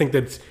better, and I think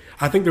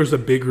there's a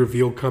big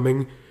reveal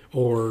coming,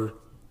 or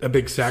a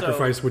big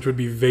sacrifice, which would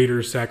be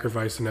Vader's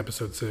sacrifice in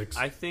Episode 6.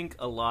 I think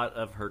a lot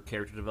of her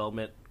character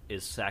development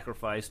is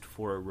sacrificed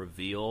for a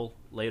reveal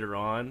later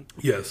on.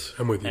 Yes,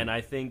 I'm with you. And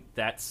I think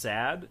that's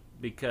sad,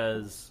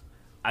 because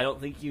I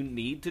don't think you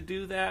need to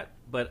do that,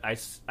 but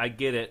I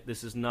get it.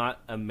 This is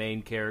not a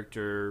main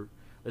character.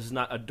 This is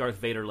not a Darth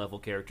Vader level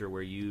character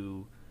where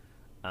you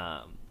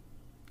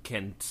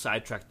can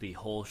sidetrack the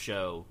whole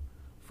show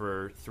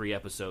for 3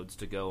 episodes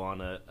to go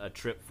on a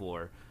trip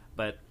for.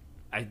 But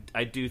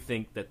I do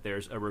think that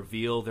there's a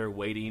reveal they're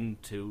waiting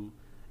to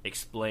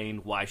explain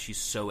why she's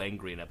so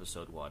angry in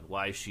Episode 1,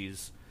 why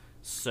she's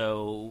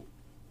so,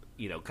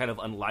 kind of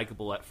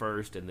unlikable at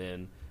first,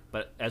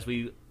 but as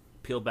we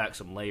peel back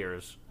some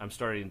layers, I'm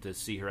starting to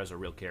see her as a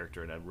real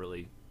character, and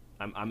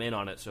I'm in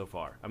on it so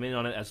far. I'm in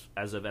on it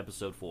as of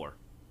Episode 4.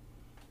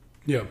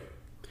 Yeah.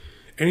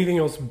 Anything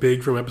else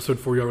big from Episode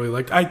 4 y'all really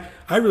liked? I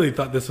really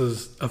thought this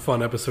was a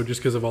fun episode just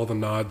because of all the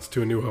nods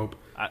to A New Hope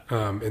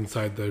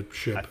inside the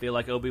ship. I feel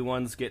like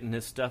Obi-Wan's getting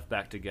his stuff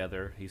back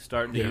together. He's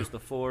starting to use the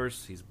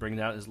Force. He's bringing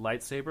out his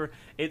lightsaber.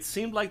 It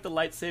seemed like the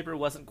lightsaber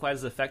wasn't quite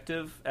as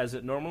effective as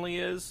it normally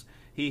is.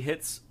 He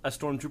hits a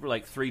stormtrooper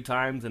like 3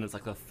 times, and it's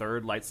like the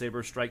 3rd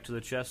lightsaber strike to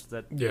the chest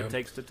that it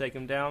takes to take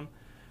him down,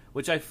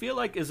 which I feel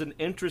like is an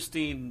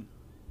interesting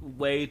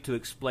way to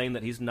explain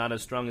that he's not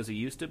as strong as he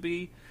used to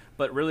be.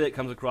 But really, it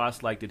comes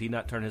across like, did he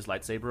not turn his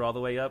lightsaber all the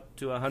way up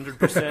to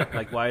 100%?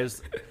 Like,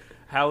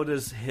 how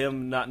does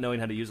him not knowing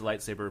how to use a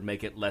lightsaber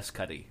make it less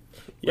cutty?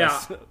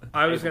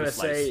 I was going to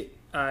say,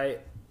 I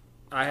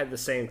had the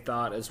same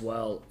thought as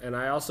well. And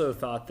I also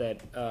thought that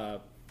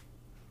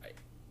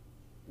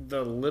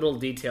the little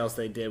details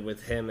they did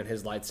with him and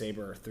his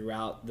lightsaber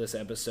throughout this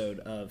episode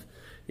of,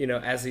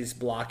 as he's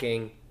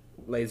blocking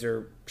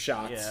laser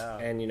shots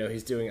and,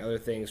 he's doing other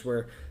things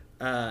where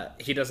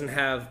he doesn't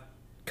have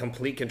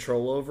complete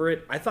control over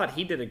it. I thought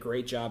he did a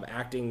great job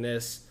acting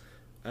this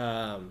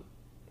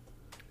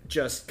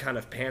just kind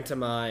of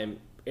pantomime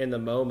in the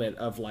moment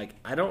of like,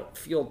 I don't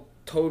feel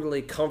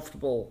totally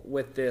comfortable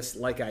with this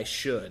like I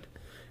should.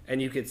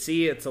 And you could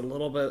see it's a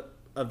little bit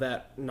of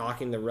that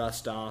knocking the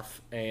rust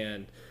off,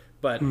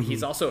 but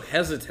he's also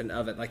hesitant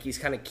of it. Like, he's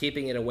kind of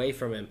keeping it away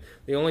from him.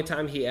 The only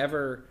time he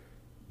ever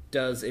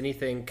does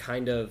anything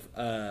kind of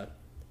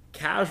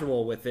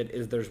casual with it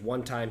is there's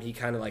one time he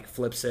kind of like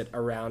flips it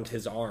around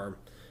his arm,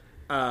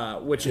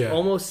 which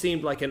almost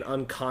seemed like an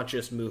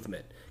unconscious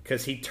movement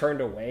because he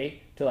turned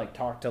away to like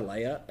talk to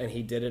Leia and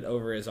he did it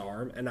over his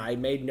arm. And I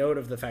made note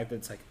of the fact that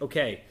it's like,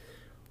 okay,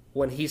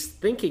 when he's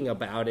thinking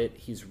about it,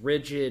 he's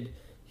rigid,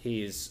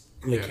 he's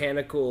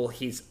mechanical,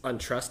 he's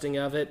untrusting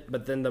of it.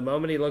 But then the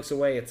moment he looks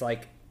away, it's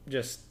like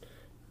just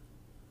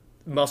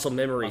muscle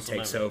memory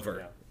takes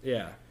over.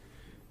 Yeah.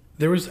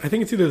 There was, I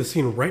think it's either the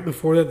scene right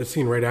before that, the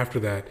scene right after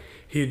that.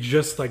 He had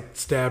just like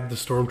stabbed the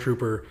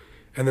stormtrooper,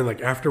 and then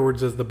like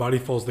afterwards, as the body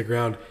falls to the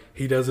ground,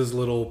 he does his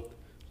little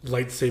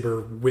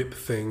lightsaber whip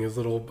thing, his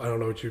little, I don't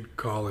know what you'd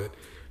call it,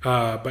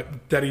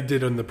 but that he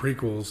did in the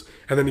prequels.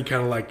 And then he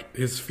kind of like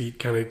his feet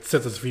kind of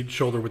sets his feet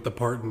shoulder width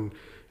apart and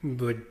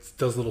like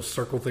does a little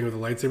circle thing with the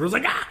lightsaber. It's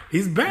like,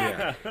 he's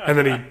back. Yeah. And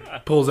then he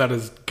pulls out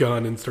his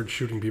gun and starts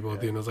shooting people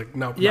at the end. I was like,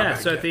 no. Yeah.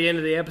 So at the end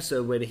of the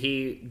episode, when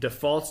he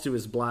defaults to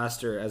his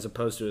blaster as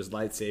opposed to his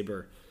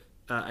lightsaber,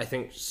 I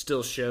think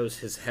still shows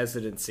his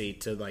hesitancy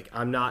to like,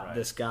 I'm not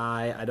this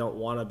guy. I don't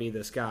want to be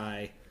this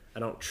guy. I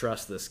don't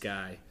trust this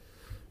guy.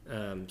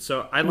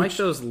 So I like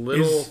those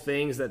little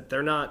things that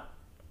they're not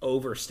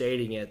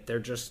overstating it. They're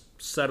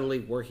just subtly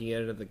working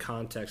it into the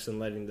context and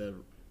letting the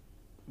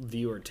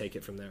viewer take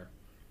it from there.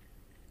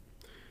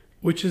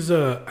 Which is,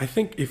 I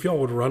think if y'all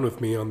would run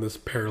with me on this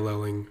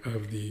paralleling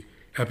of the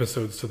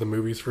episodes to the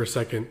movies for a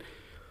second,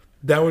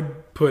 that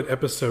would put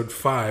episode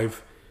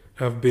 5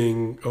 of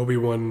being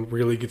Obi-Wan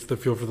really gets the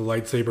feel for the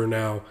lightsaber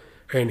now,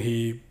 and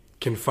he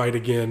can fight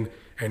again,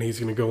 and he's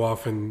going to go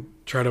off and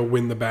try to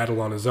win the battle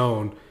on his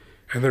own.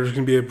 And there's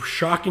going to be a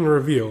shocking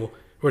reveal,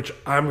 which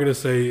I'm going to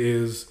say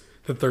is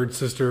the third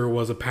sister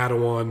was a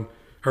Padawan,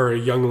 or a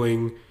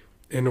youngling,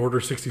 and Order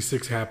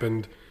 66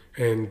 happened,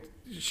 and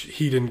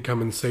he didn't come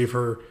and save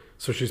her.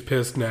 So she's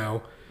pissed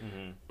now,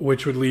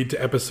 which would lead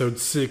to episode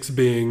 6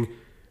 being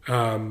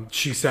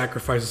she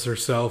sacrifices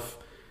herself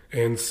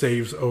and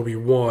saves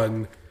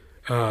Obi-Wan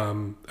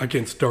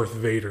against Darth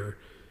Vader.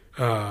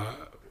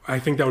 I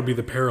think that would be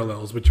the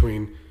parallels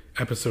between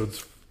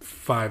episodes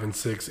 5 and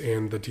 6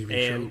 and the TV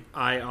show. And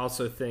I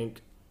also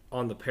think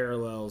on the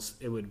parallels,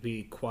 it would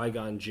be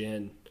Qui-Gon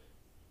Jinn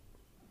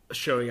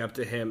showing up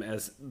to him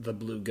as the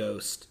blue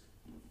ghost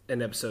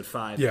in episode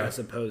 5 as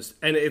opposed,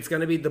 and it's going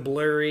to be the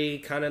blurry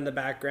kind of in the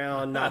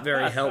background, not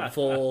very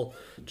helpful,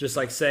 just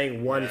like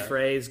saying one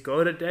phrase,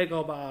 go to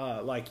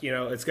Dagobah, like, you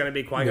know, it's going to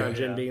be Qui-Gon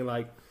Jinn being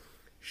like,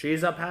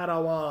 she's a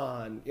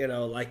Padawan, you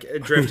know, like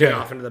drifting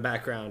off into the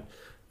background.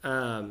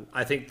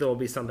 I think there will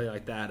be something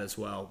like that as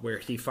well, where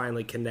he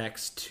finally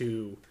connects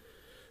to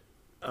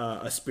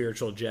a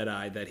spiritual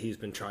Jedi that he's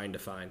been trying to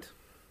find.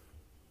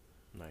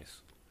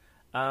 Nice.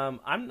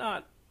 I'm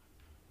not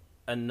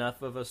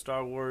enough of a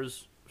Star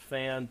Wars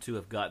fan to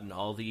have gotten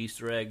all the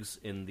Easter eggs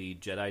in the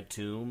Jedi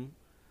tomb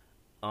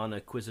on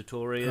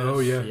Inquisitorius. Oh,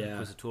 yeah.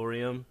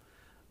 Inquisitorium.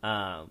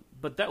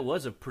 But that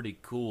was a pretty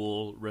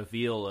cool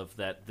reveal of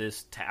that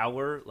this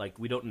tower, like,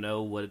 we don't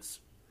know what its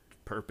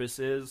purpose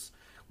is.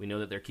 We know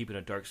that they're keeping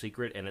a dark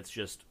secret, and it's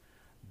just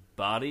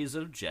bodies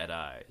of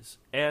Jedis.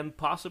 And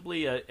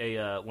possibly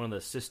a one of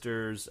the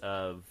sisters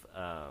of...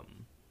 I'm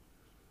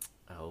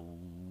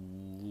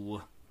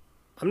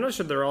not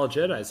sure they're all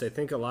Jedis. I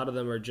think a lot of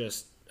them are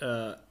just...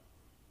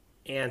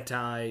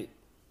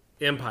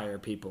 anti-Empire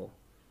people,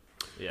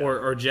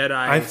 or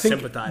Jedi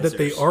sympathizers. I think that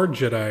they are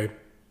Jedi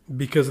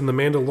because in The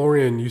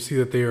Mandalorian you see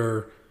that they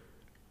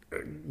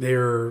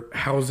are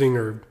housing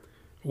or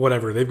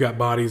whatever. They've got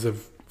bodies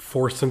of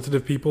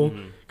Force-sensitive people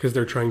because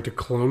they're trying to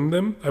clone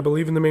them, I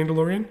believe, in The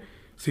Mandalorian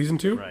season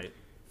 2. Right.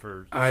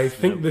 I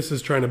think this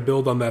is trying to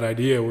build on that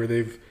idea where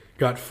they've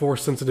got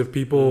Force-sensitive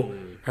people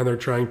and they're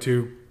trying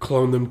to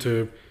clone them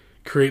to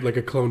create like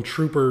a clone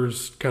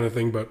troopers kind of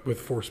thing, but with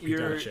Force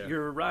people.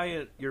 Your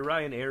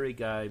Ryan Airy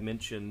guy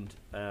mentioned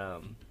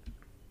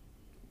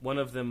one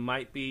of them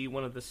might be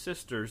one of the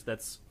sisters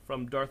that's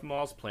from Darth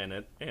Maul's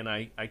planet, and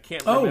I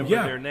can't remember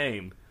their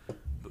name.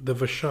 The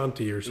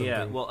Vishanti or something.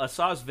 Yeah, well,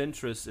 Asajj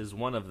Ventress is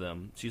one of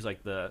them. She's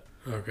like the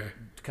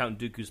Count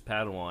Dooku's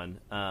Padawan.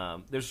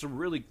 There's some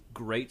really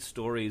great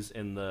stories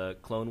in the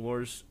Clone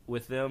Wars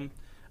with them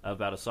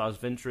about Asajj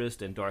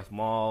Ventress and Darth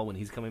Maul when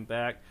he's coming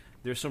back.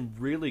 There's some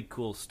really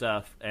cool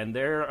stuff, and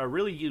they're a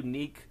really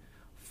unique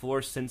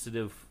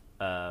Force-sensitive,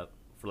 for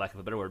lack of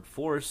a better word,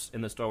 Force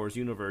in the Star Wars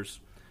universe.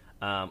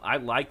 I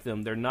like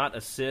them. They're not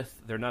a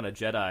Sith, they're not a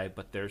Jedi,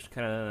 but they're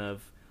kind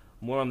of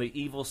more on the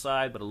evil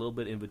side, but a little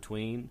bit in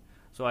between.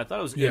 So I thought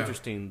it was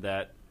interesting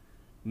that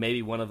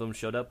maybe one of them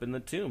showed up in the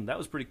tomb. That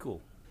was pretty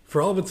cool.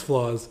 For all of its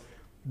flaws,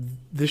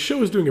 this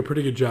show is doing a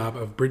pretty good job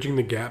of bridging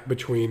the gap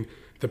between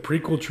the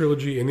prequel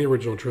trilogy and the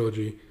original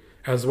trilogy,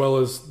 as well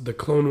as the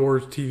Clone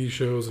Wars TV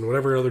shows and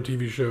whatever other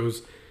TV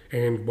shows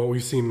and what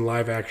we've seen in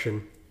live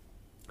action.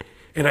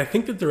 And I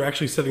think that they're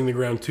actually setting the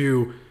ground,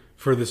 too,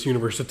 for this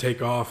universe to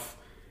take off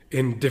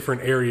in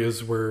different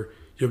areas where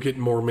you'll get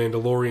more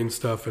Mandalorian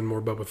stuff and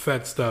more Boba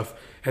Fett stuff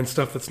and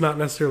stuff that's not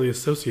necessarily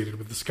associated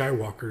with the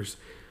Skywalkers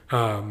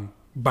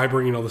by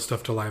bringing all the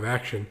stuff to live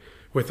action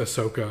with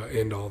Ahsoka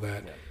and all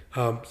that.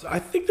 So I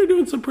think they're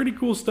doing some pretty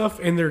cool stuff,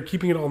 and they're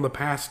keeping it all in the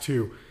past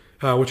too,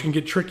 which can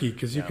get tricky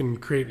because you can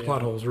create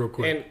plot holes real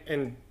quick.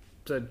 And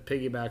to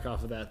piggyback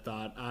off of that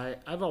thought,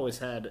 I've always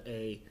had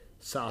a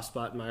soft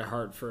spot in my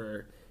heart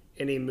for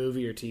any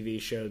movie or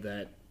TV show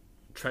that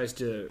tries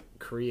to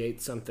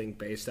create something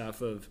based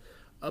off of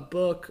a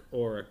book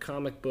or a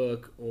comic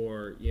book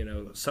or, you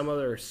know, some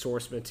other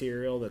source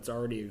material that's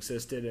already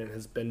existed and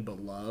has been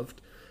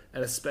beloved.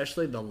 And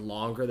especially the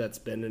longer that's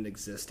been in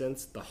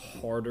existence, the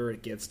harder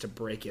it gets to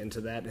break into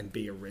that and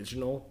be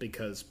original,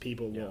 because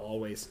people will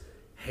always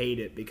hate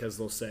it because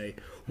they'll say,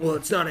 well,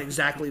 it's not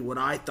exactly what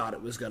I thought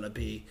it was going to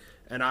be.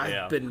 And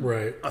I've been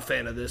a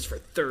fan of this for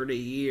 30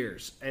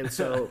 years. And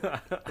so,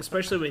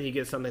 especially when you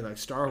get something like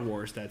Star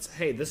Wars that's,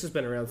 hey, this has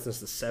been around since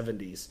the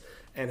 70s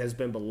and has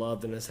been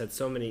beloved and has had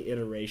so many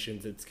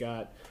iterations. It's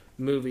got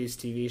movies,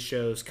 TV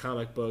shows,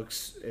 comic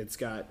books, it's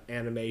got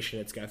animation,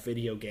 it's got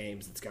video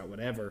games, it's got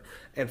whatever.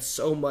 And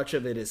so much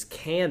of it is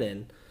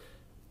canon.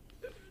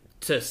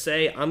 To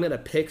say, I'm going to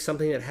pick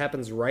something that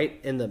happens right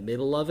in the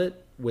middle of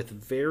it with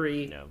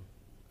very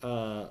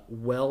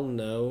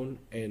well-known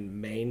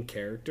and main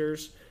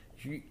characters,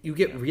 you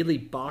get really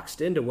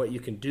boxed into what you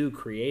can do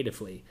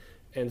creatively.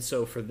 And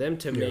so for them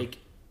to make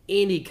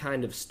any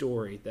kind of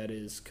story that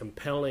is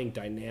compelling,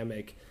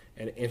 dynamic,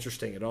 and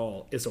interesting at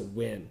all is a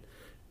win.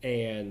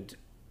 And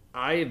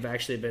I've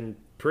actually been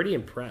pretty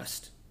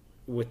impressed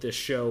with this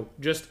show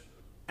just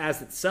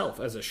as itself,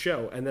 as a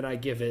show. And then I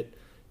give it,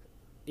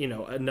 you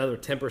know, another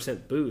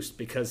 10% boost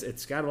because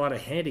it's got a lot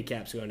of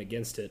handicaps going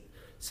against it,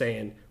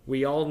 saying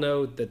we all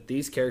know that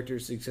these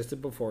characters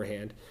existed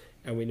beforehand,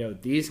 and we know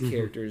these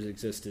characters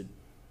existed,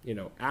 you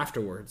know,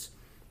 afterwards.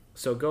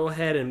 So go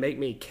ahead and make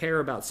me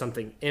care about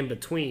something in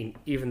between,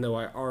 even though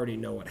I already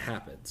know what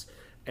happens.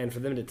 And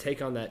for them to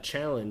take on that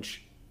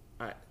challenge,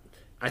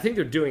 I think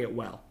they're doing it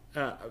well.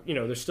 You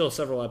know, there's still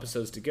several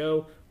episodes to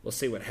go. We'll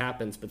see what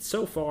happens. But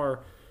so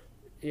far,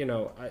 you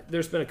know,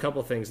 there's been a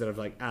couple things that I've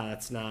like,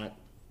 that's not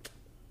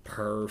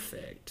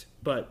perfect.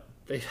 But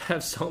they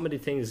have so many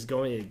things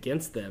going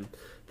against them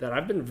that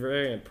I've been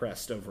very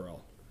impressed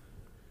overall.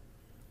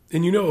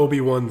 And you know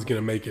Obi-Wan's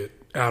going to make it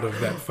out of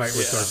that fight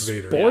with Darth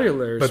Vader.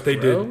 Spoilers, but they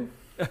bro.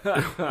 did.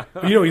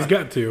 You know he's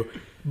got to.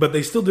 But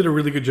they still did a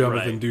really good job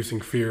of inducing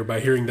fear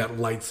by hearing that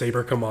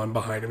lightsaber come on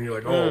behind him. You're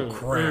like, oh,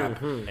 crap.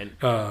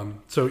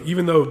 So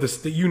even though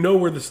you know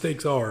where the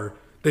stakes are,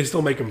 they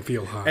still make them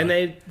feel high. And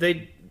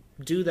they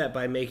do that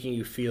by making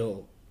you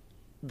feel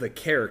the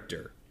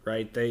character,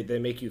 right? They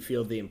make you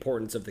feel the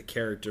importance of the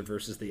character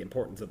versus the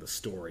importance of the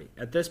story.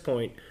 At this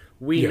point,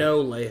 we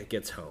know Leia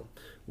gets home.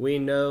 We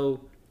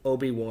know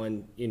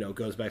Obi-Wan, you know,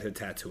 goes back to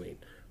Tatooine.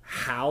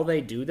 How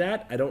they do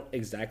that, I don't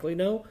exactly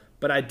know,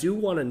 but I do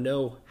want to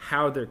know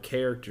how their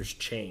characters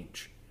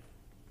change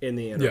in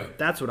the end.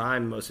 That's what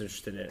I'm most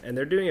interested in, and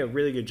they're doing a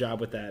really good job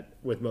with that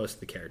with most of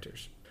the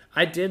characters.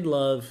 I did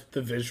love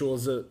the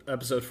visuals of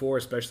Episode 4,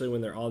 especially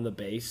when they're on the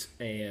base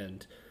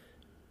and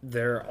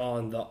they're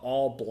on the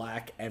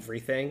all-black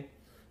everything.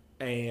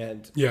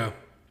 And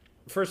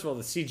first of all,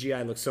 the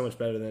CGI looks so much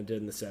better than it did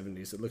in the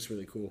 70s. It looks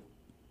really cool.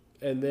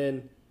 And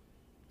then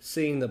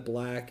seeing the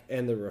black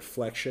and the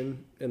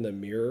reflection in the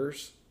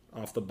mirrors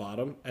off the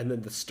bottom, and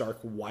then the stark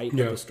white of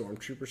the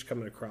stormtroopers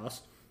coming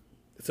across.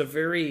 It's a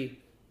very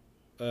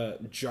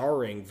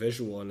jarring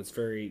visual, and it's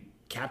very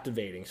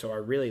captivating. So I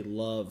really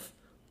love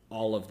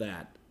all of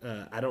that.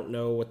 I don't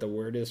know what the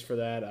word is for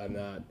that.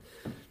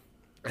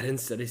 I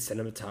didn't study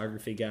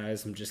cinematography,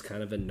 guys. I'm just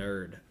kind of a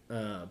nerd.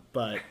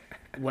 But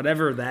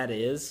whatever that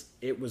is,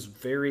 it was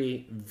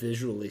very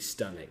visually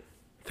stunning.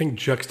 I think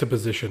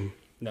juxtaposition.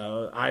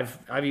 No,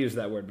 I've used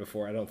that word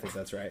before. I don't think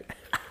that's right.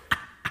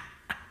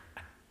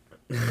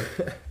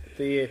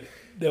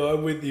 No,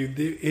 I'm with you.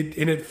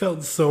 It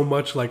felt so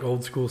much like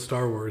old school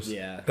Star Wars.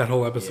 Yeah, that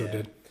whole episode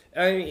did.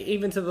 I mean,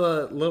 even to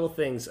the little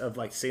things of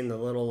like seeing the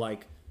little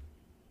like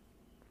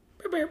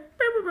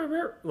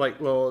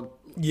little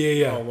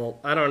little,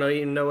 I don't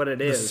even know what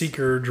it is. The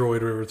seeker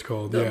droid, whatever it's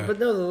called. But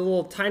no, the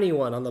little tiny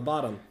one on the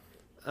bottom.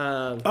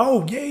 No,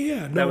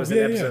 that was in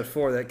episode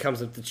 4 that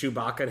comes up to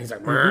Chewbacca and he's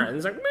like, and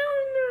he's like,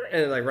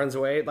 and it like runs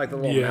away like the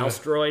little mouse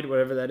droid,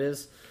 whatever that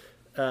is.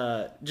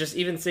 Just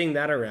even seeing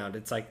that around,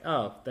 it's like,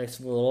 oh, thanks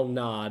for the little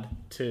nod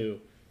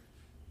to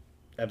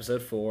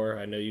episode 4.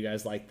 I know you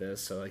guys like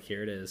this, so like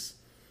here it is.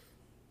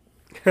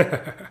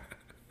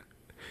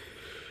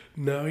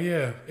 No,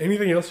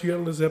 anything else you got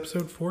on this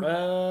episode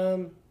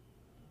 4?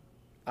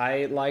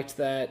 I liked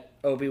that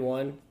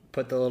Obi-Wan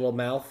put the little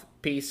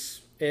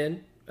mouthpiece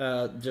in,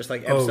 just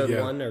like episode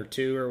 1 or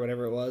 2 or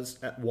whatever it was.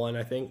 At 1,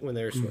 I think, when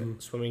they were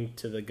swimming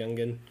to the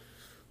Gungan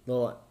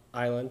little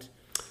island.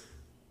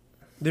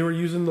 They were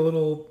using the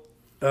little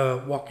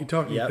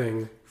walkie-talkie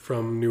thing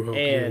from New Hope.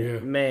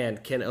 And man,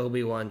 can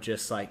Obi-Wan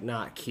just like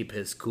not keep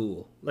his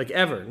cool, like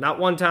ever, not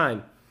one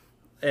time.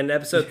 in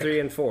episode 3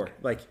 and 4.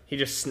 Like, he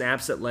just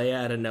snaps at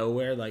Leia out of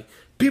nowhere. Like,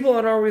 people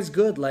aren't always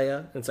good, Leia.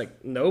 And it's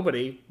like,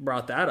 nobody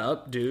brought that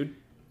up, dude.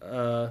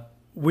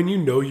 When you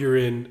know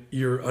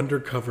you're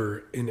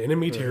undercover in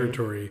enemy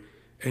territory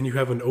and you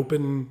have an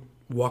open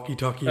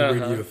walkie-talkie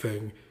radio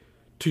thing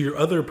to your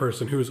other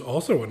person who is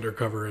also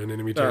undercover in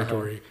enemy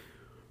territory,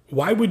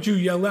 why would you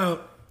yell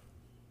out,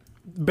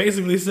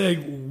 basically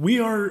saying, we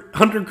are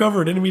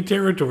undercover in enemy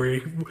territory.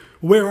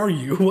 Where are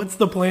you? What's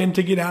the plan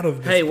to get out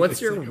of this? Hey,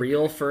 what's your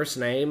real first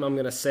name? I'm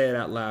going to say it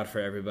out loud for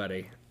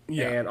everybody.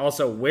 Yeah. And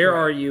also, where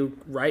are you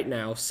right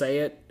now? Say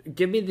it.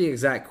 Give me the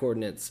exact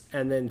coordinates.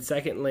 And then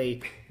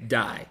secondly,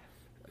 die.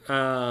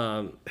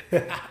 Yeah,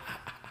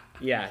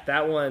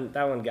 that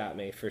one got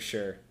me for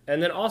sure.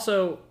 And then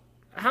also,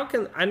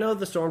 I know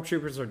the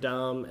stormtroopers are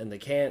dumb and they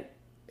can't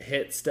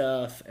hit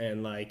stuff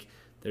and like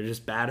they're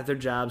just bad at their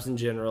jobs in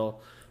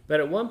general. But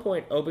at one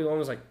point, Obi-Wan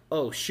was like,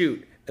 "Oh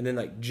shoot!" and then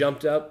like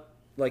jumped up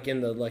like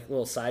in the like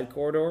little side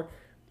corridor,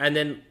 and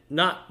then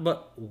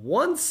but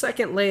 1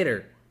 second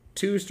later,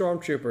 2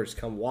 stormtroopers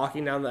come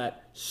walking down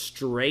that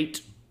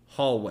straight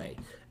hallway,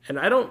 and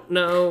I don't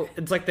know.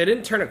 It's like they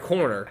didn't turn a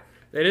corner.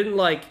 They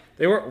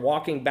weren't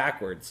walking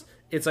backwards.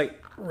 It's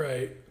like,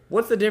 right.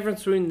 What's the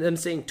difference between them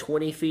seeing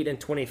 20 feet and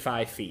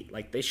 25 feet?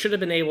 Like, they should have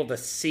been able to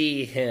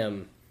see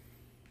him.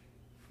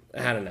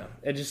 I don't know.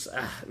 It just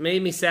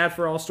made me sad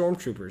for all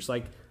stormtroopers.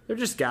 Like, they're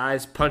just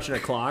guys punching a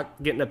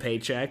clock, getting a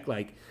paycheck.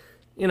 Like,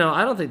 I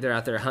don't think they're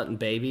out there hunting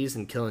babies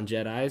and killing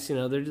Jedis.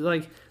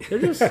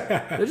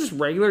 They're just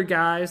regular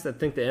guys that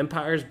think the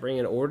Empire's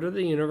bringing order to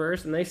the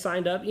universe, and they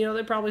signed up.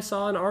 They probably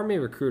saw an army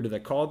recruiter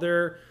that called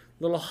their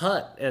little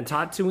hut in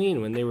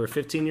Tatooine when they were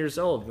 15 years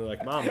old. And they're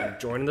like, "Mom, I'm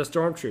joining the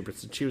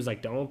stormtroopers." And she was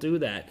like, "Don't do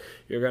that.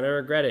 You're going to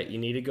regret it. You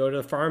need to go to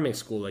the farming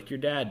school like your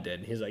dad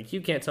did." And he's like,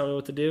 "You can't tell me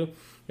what to do."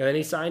 And then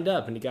he signed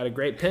up and he got a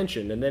great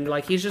pension. And then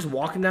like he's just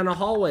walking down a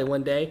hallway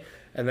one day,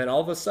 and then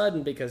all of a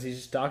sudden, because he's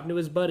just talking to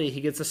his buddy,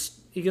 he gets a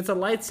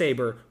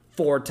lightsaber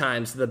 4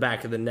 times to the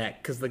back of the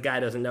neck because the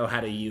guy doesn't know how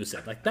to use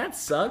it. Like, that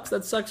sucks.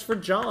 That sucks for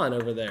John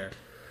over there.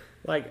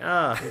 Like,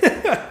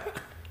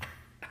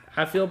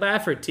 I feel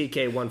bad for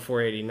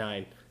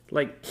TK-1489.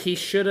 Like,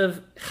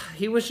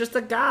 he was just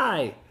a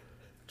guy,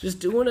 just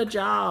doing a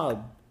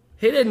job.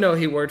 He didn't know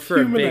he worked for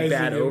a big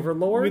bad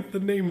overlord. With the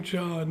name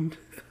John.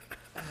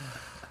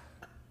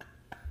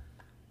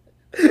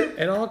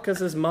 And all because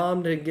his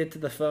mom didn't get to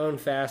the phone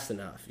fast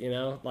enough,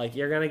 Like,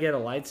 you're going to get a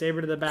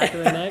lightsaber to the back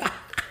of the neck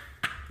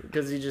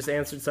because he just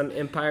answered some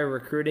Empire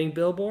recruiting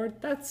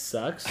billboard? That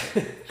sucks.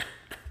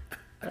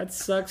 That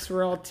sucks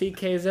for all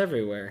TKs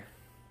everywhere.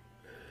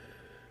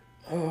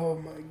 Oh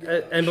my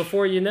god! And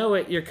before you know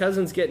it, your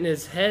cousin's getting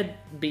his head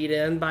beat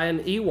in by an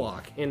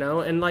Ewok,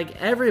 and like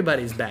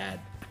everybody's bad.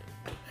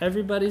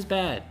 Everybody's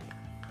bad.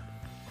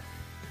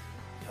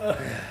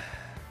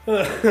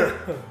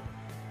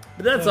 But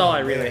that's all I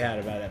really had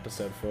about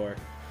episode 4.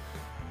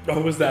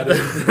 Oh, was that it?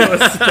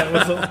 that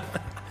was all.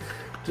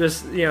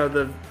 Just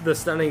the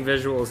stunning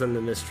visuals and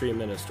the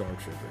mistreatment of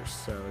stormtroopers,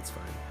 so it's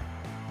fine.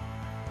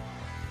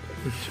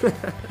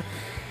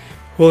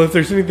 Well, if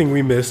there's anything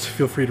we missed,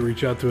 feel free to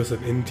reach out to us at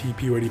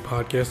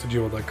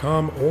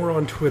ntpodpodcast@gmail.com or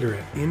on Twitter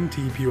at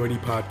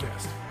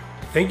ntpodpodcast.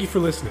 Thank you for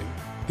listening.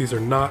 These are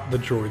not the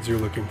droids you're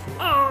looking for.